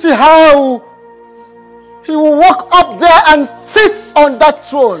 Let me see how he will walk up there and sit on that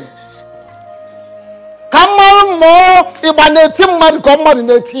throne.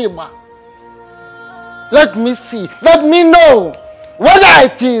 Let me see. Let me know whether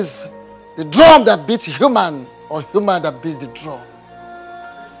it is the drum that beats human or human that beats the drum.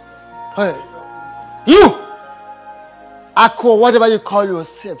 Hey, you, Akko, whatever you call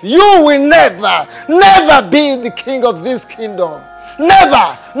yourself, you will never, never be the king of this kingdom.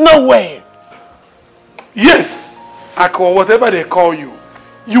 Never, no way. Yes, Akko, whatever they call you,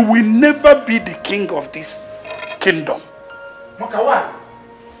 you will never be the king of this kingdom. Makawa,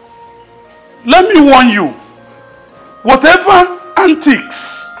 let me warn you, whatever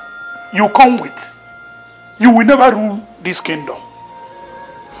antics you come with, you will never rule this kingdom.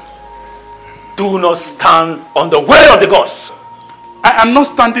 Do not stand on the way of the gods. I am not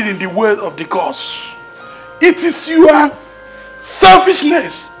standing in the way of the gods. It is your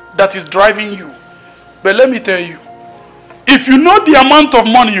selfishness that is driving you. But let me tell you, if you know the amount of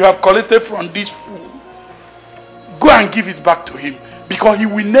money you have collected from this fool, go and give it back to him, because he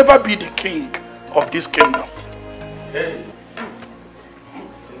will never be the king of this kingdom.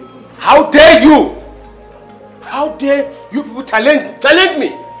 How dare you? How dare you people challenge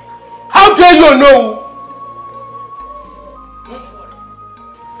me? How dare you know?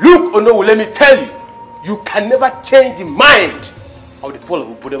 Look, Onowu, let me tell you, you can never change the mind of the people of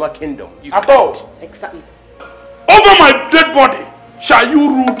Ubudoma kingdom. You at all. Exactly. Over my dead body shall you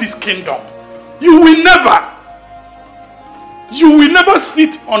rule this kingdom. You will never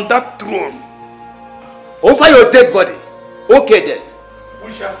sit on that throne. Over your dead body. Okay then.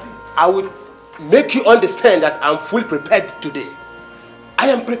 We shall see. I will make you understand that I'm fully prepared today. I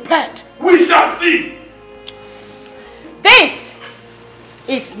am prepared. We shall see. This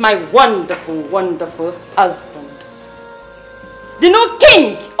is my wonderful, wonderful husband. The new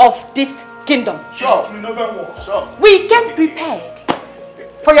king of this kingdom. Sure. We never walk. Sure. We came prepared.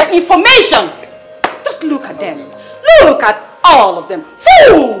 For your information, just look at them. Look at all of them.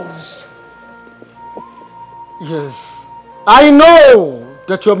 Fools! Yes, I know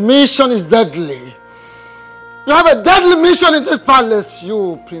that your mission is deadly. You have a deadly mission in this palace,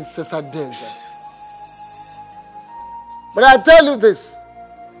 you, Princess Adeze. But I tell you this,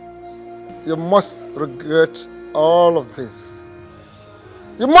 you must regret all of this.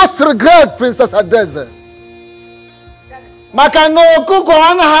 You must regret, Princess Adeze. Makano kuko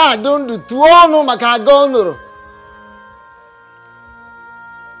anaha dundu tuono makagonoro.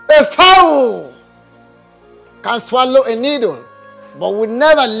 A fowl can swallow a needle, but will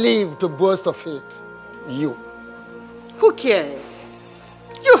never live to boast of it. You. Who cares?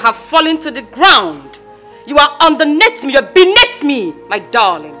 You have fallen to the ground. You are underneath me. You are beneath me, my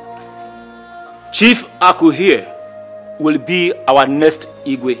darling. Chief Aku here will be our next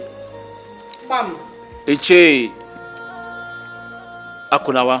Igwe. Mom. Eche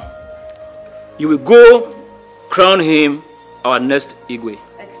Akunawa, you will go crown him our next Igwe.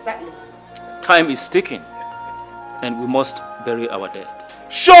 Exactly. Time is ticking, and we must bury our dead.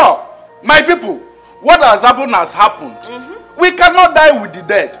 Sure, my people, what has happened has happened. We cannot die with the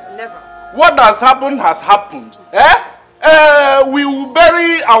dead. Never. What has happened has happened. We will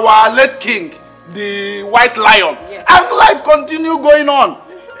bury our late king, the white lion, and life continue going on.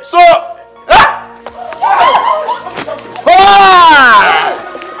 So,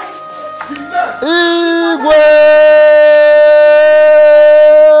 Igwe!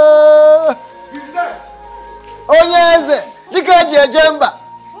 Onyeze, dikaji ejemba.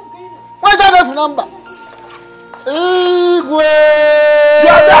 What's that number? Igwe! You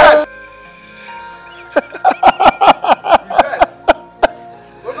are dead!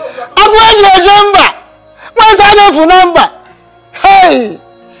 Agwaji ejemba. What's that number? Hey!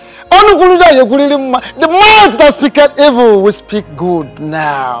 The mouth that speaketh evil will speak good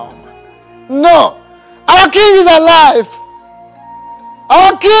now. No, our king is alive.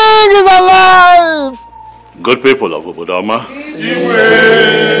 Our king is alive. Good people of Ubudoma,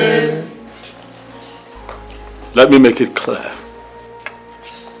 let me make it clear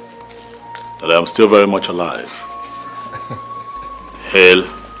that I am still very much alive, hale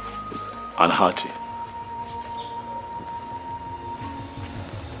and hearty.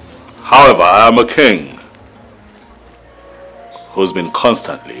 However, I am a king who's been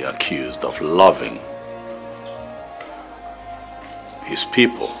constantly accused of loving his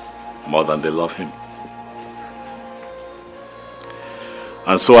people more than they love him.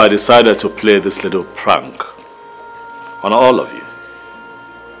 And so I decided to play this little prank on all of you,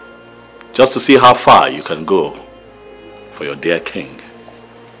 just to see how far you can go for your dear king,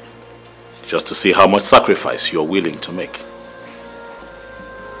 just to see how much sacrifice you're willing to make.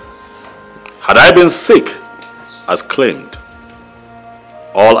 Had I been sick as claimed,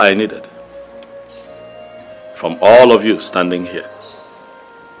 all I needed from all of you standing here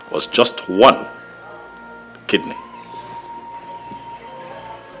was just one kidney.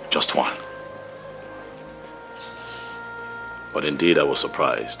 Just one. But indeed I was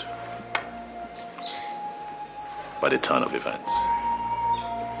surprised by the turn of events.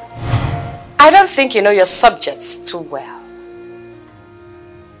 I don't think you know your subjects too well.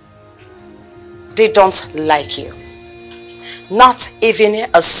 They don't like you. Not even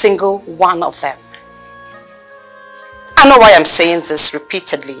a single one of them. I know why I'm saying this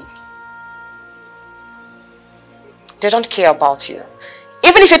repeatedly. They don't care about you.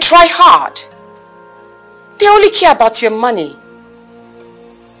 Even if you try hard, they only care about your money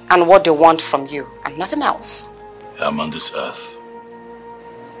and what they want from you and nothing else. I'm on this earth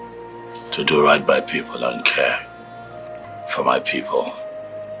to do right by people and care for my people.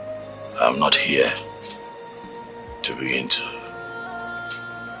 I'm not here to begin to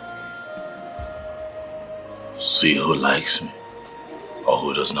see who likes me or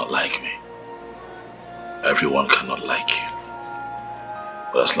who does not like me. Everyone cannot like you.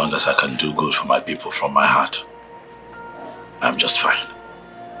 But as long as I can do good for my people from my heart, I'm just fine.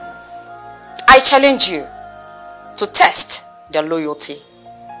 I challenge you to test their loyalty.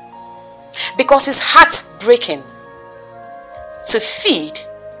 Because it's heartbreaking to feed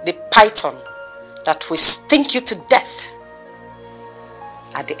the python that will stink you to death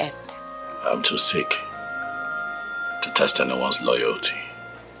at the end. I'm too sick to test anyone's loyalty.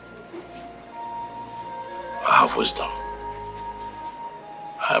 I have wisdom.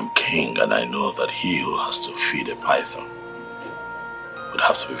 I am king, and I know that he who has to feed a python would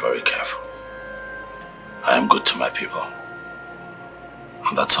have to be very careful. I am good to my people,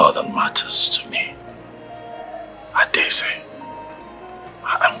 and that's all that matters to me. Daisy,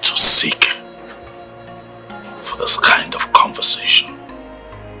 I am too sick for this kind of conversation.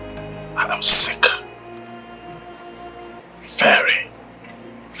 I am sick. Very,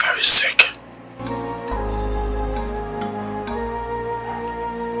 very sick.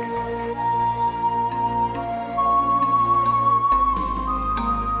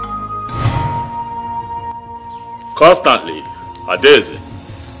 Constantly, Daisy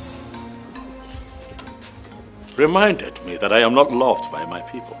reminded me that I am not loved by my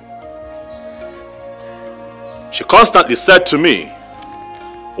people. She constantly said to me,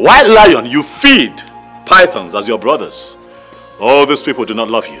 "White Lion, you feed pythons as your brothers. All these people do not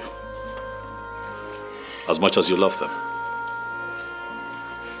love you as much as you love them."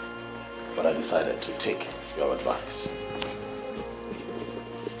 But I decided to take your advice.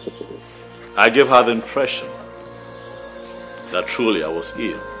 I gave her the impression that truly I was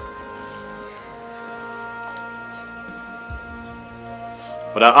ill.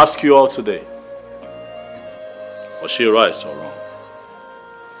 But I ask you all today, was she right or wrong?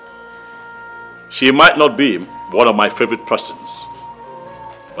 She might not be one of my favorite persons,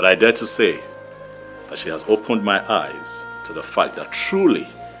 but I dare to say that she has opened my eyes to the fact that truly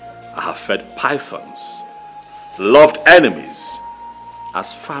I have fed pythons, loved enemies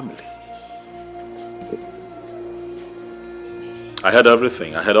as family. I heard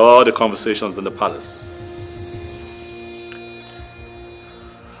everything. I heard all the conversations in the palace.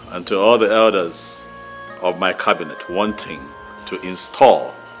 And to all the elders of my cabinet wanting to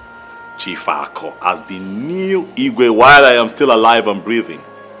install Chief Ako as the new Igwe while I am still alive and breathing,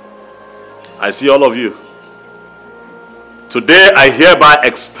 I see all of you. Today I hereby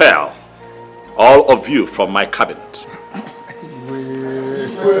expel all of you from my cabinet.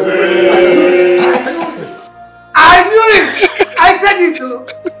 I knew it! I said it too!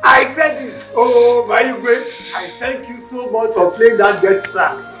 I said it! Oh, my Igwe, I thank you so much for playing that death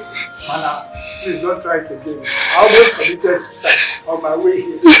track. Mana, please don't try it again. I almost committed suicide on my way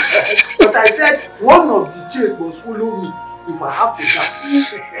here. But I said one of the chains must follow me if I have to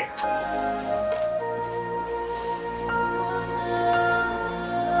die.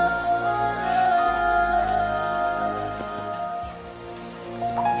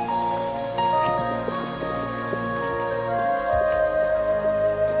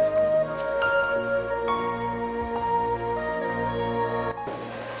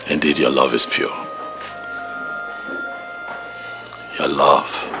 Indeed, your love is pure. Your love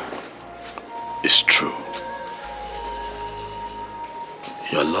is true.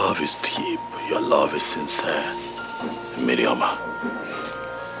 Your love is deep. Your love is sincere. Miriama,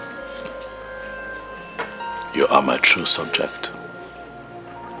 you are my true subject.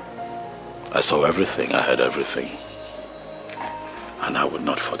 I saw everything, I heard everything, and I would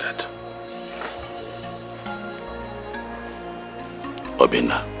not forget.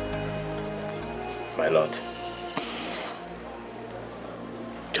 Obinna. My lord.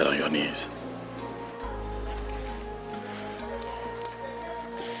 Get on your knees.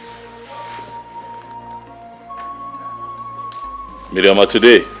 Miriama,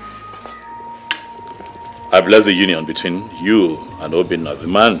 today, I bless the union between you and Obinna, the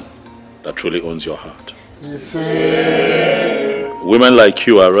man that truly owns your heart. Women like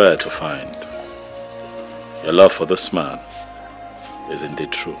you are rare to find. Your love for this man is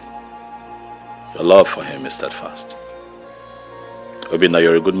indeed true. Your love for him is steadfast. Obinna,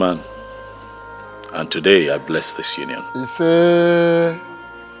 you're a good man. And today I bless this union.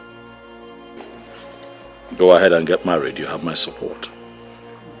 Go ahead and get married. You have my support.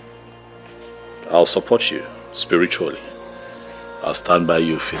 I'll support you spiritually. I'll stand by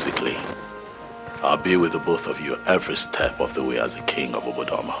you physically. I'll be with the both of you every step of the way as the king of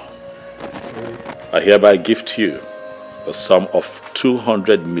Obodoma. I hereby gift you the sum of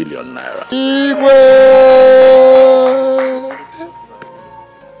 200 million naira.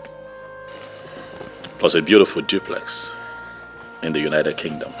 Plus a beautiful duplex in the United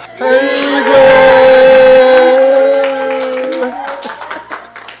Kingdom.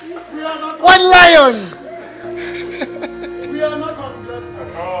 One lion! We are not on blood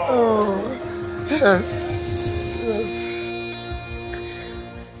at all. Oh, yes. Yes.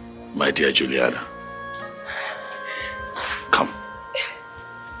 My dear Juliana, come.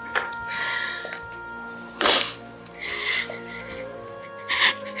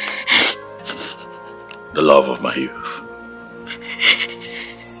 The love of my youth.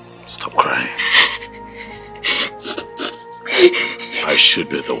 Stop crying. I should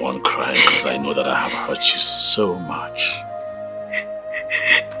be the one crying because I know that I have hurt you so much.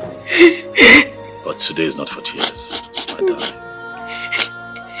 But today is not for tears, my darling.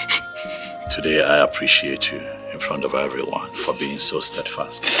 Today I appreciate you in front of everyone for being so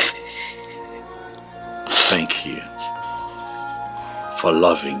steadfast. Thank you for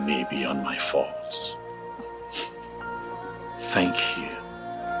loving me beyond my faults. Thank you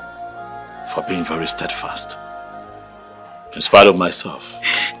for being very steadfast. In spite of myself,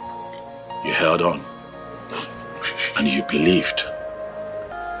 you held on and you believed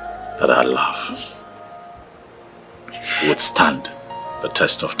that our love would stand the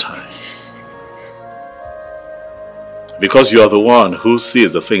test of time. Because you are the one who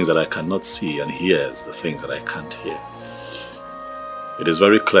sees the things that I cannot see and hears the things that I can't hear. It is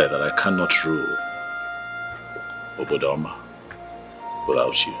very clear that I cannot rule Obodoma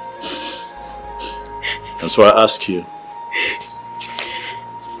without you. And so I ask you,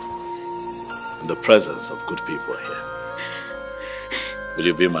 in the presence of good people here, will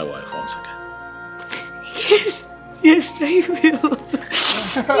you be my wife once again? Yes, yes, I will.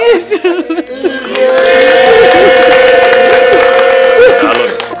 Yes, I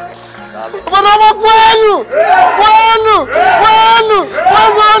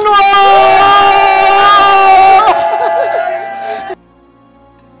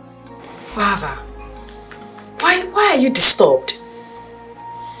Father, why are you disturbed?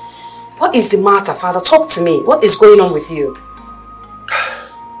 What is the matter, Father? Talk to me. What is going on with you?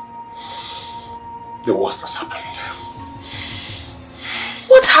 The worst has happened.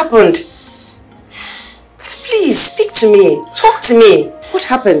 What happened? Please, speak to me. Talk to me. What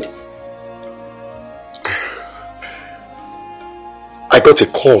happened? I got a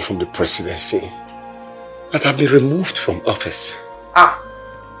call from the presidency that I've been removed from office.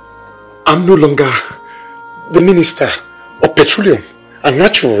 I'm no longer the Minister of Petroleum and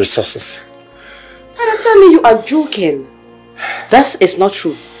Natural Resources. Father, tell me you are joking. This is not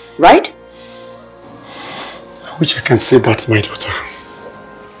true, right? I wish I can say that, my daughter.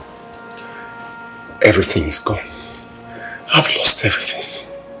 Everything is gone. I've lost everything.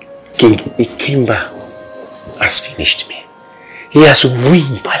 King Ikemba has finished me. He has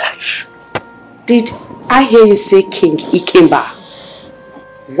ruined my life. Did I hear you say King Ikemba?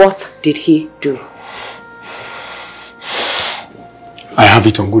 What did he do? I have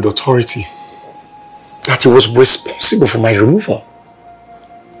it on good authority that he was responsible for my removal.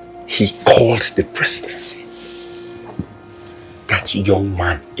 He called the presidency. That young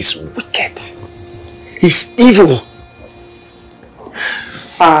man is wicked. He's evil.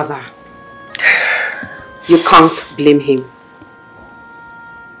 Father, you can't blame him.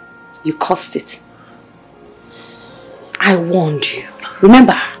 You caused it. I warned you.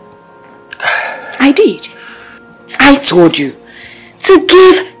 Remember? I did. I told you to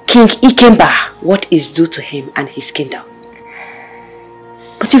give King Ikemba what is due to him and his kingdom.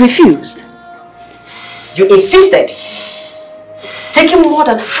 But you refused. You insisted, taking more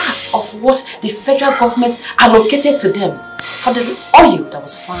than half of what the federal government allocated to them for the oil that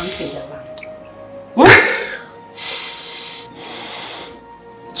was found in their land.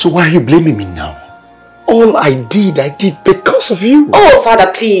 So why are you blaming me now? All I did because of you. Oh,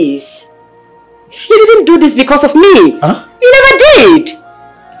 Father, please. You didn't do this because of me. Huh? You never did.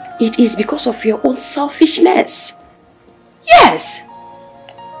 It is because of your own selfishness. Yes.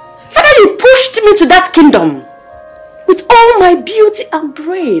 Father, why you pushed me to that kingdom with all my beauty and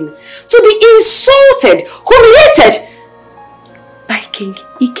brain to be insulted, humiliated by King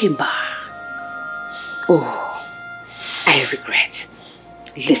Ikemba. Oh, I regret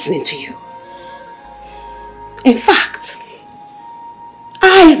listening to you. In fact,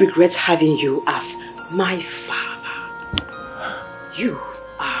 I regret having you as my father. You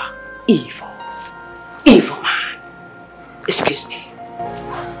are evil. Evil man. Excuse me.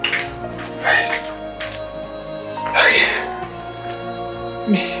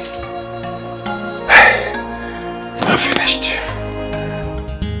 I'm finished.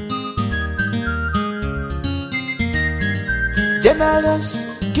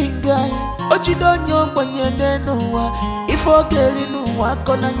 Generous King Guy, Ochidonyo Banyanenoa, Ifogeli no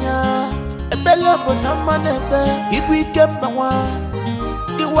Wakonanya, Ebella Bonamanebe, Igwikembawa,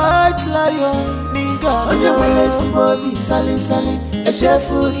 the White Lion, Niga, Onyamele Bobby, Sally Sally, a chef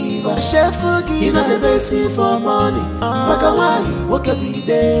giver, you know the best for money. Makawai, Wakabi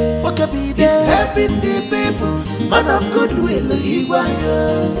Day, He's helping the people, man of goodwill,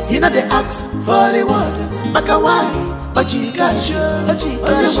 Igwayo, you know the axe for the water, Makawai. Ochikasho,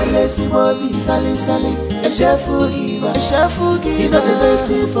 Onyamele Bobby, Sally Sally, a chef giver, you know the best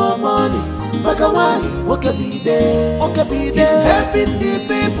for money. Makawai, Wakabi Day, He's helping the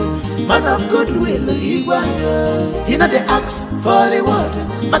people, man of goodwill, Igwayo, you know the axe for the water,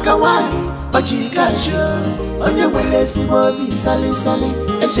 Makawai, Ochikasho, Onyamele Bobby, Sally Sally,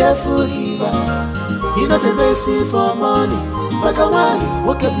 a chef giver, you know the best for money, Makawai,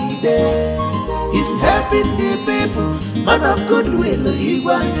 Wakabi Day. He's helping the people, man of goodwill,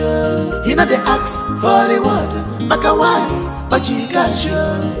 Igwayo, you know the axe for the water, Makawai,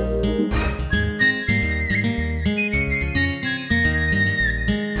 Ochikasho.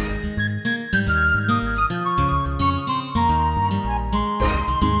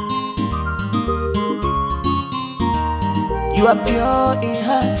 You are pure in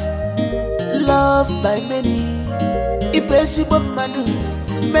heart, loved by many. Ipesibo manu,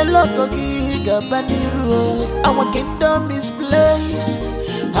 melokogi gabaniru. Our kingdom is blessed,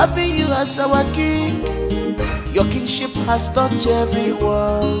 having you as our king. Your kingship has touched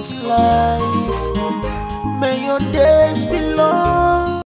everyone's life.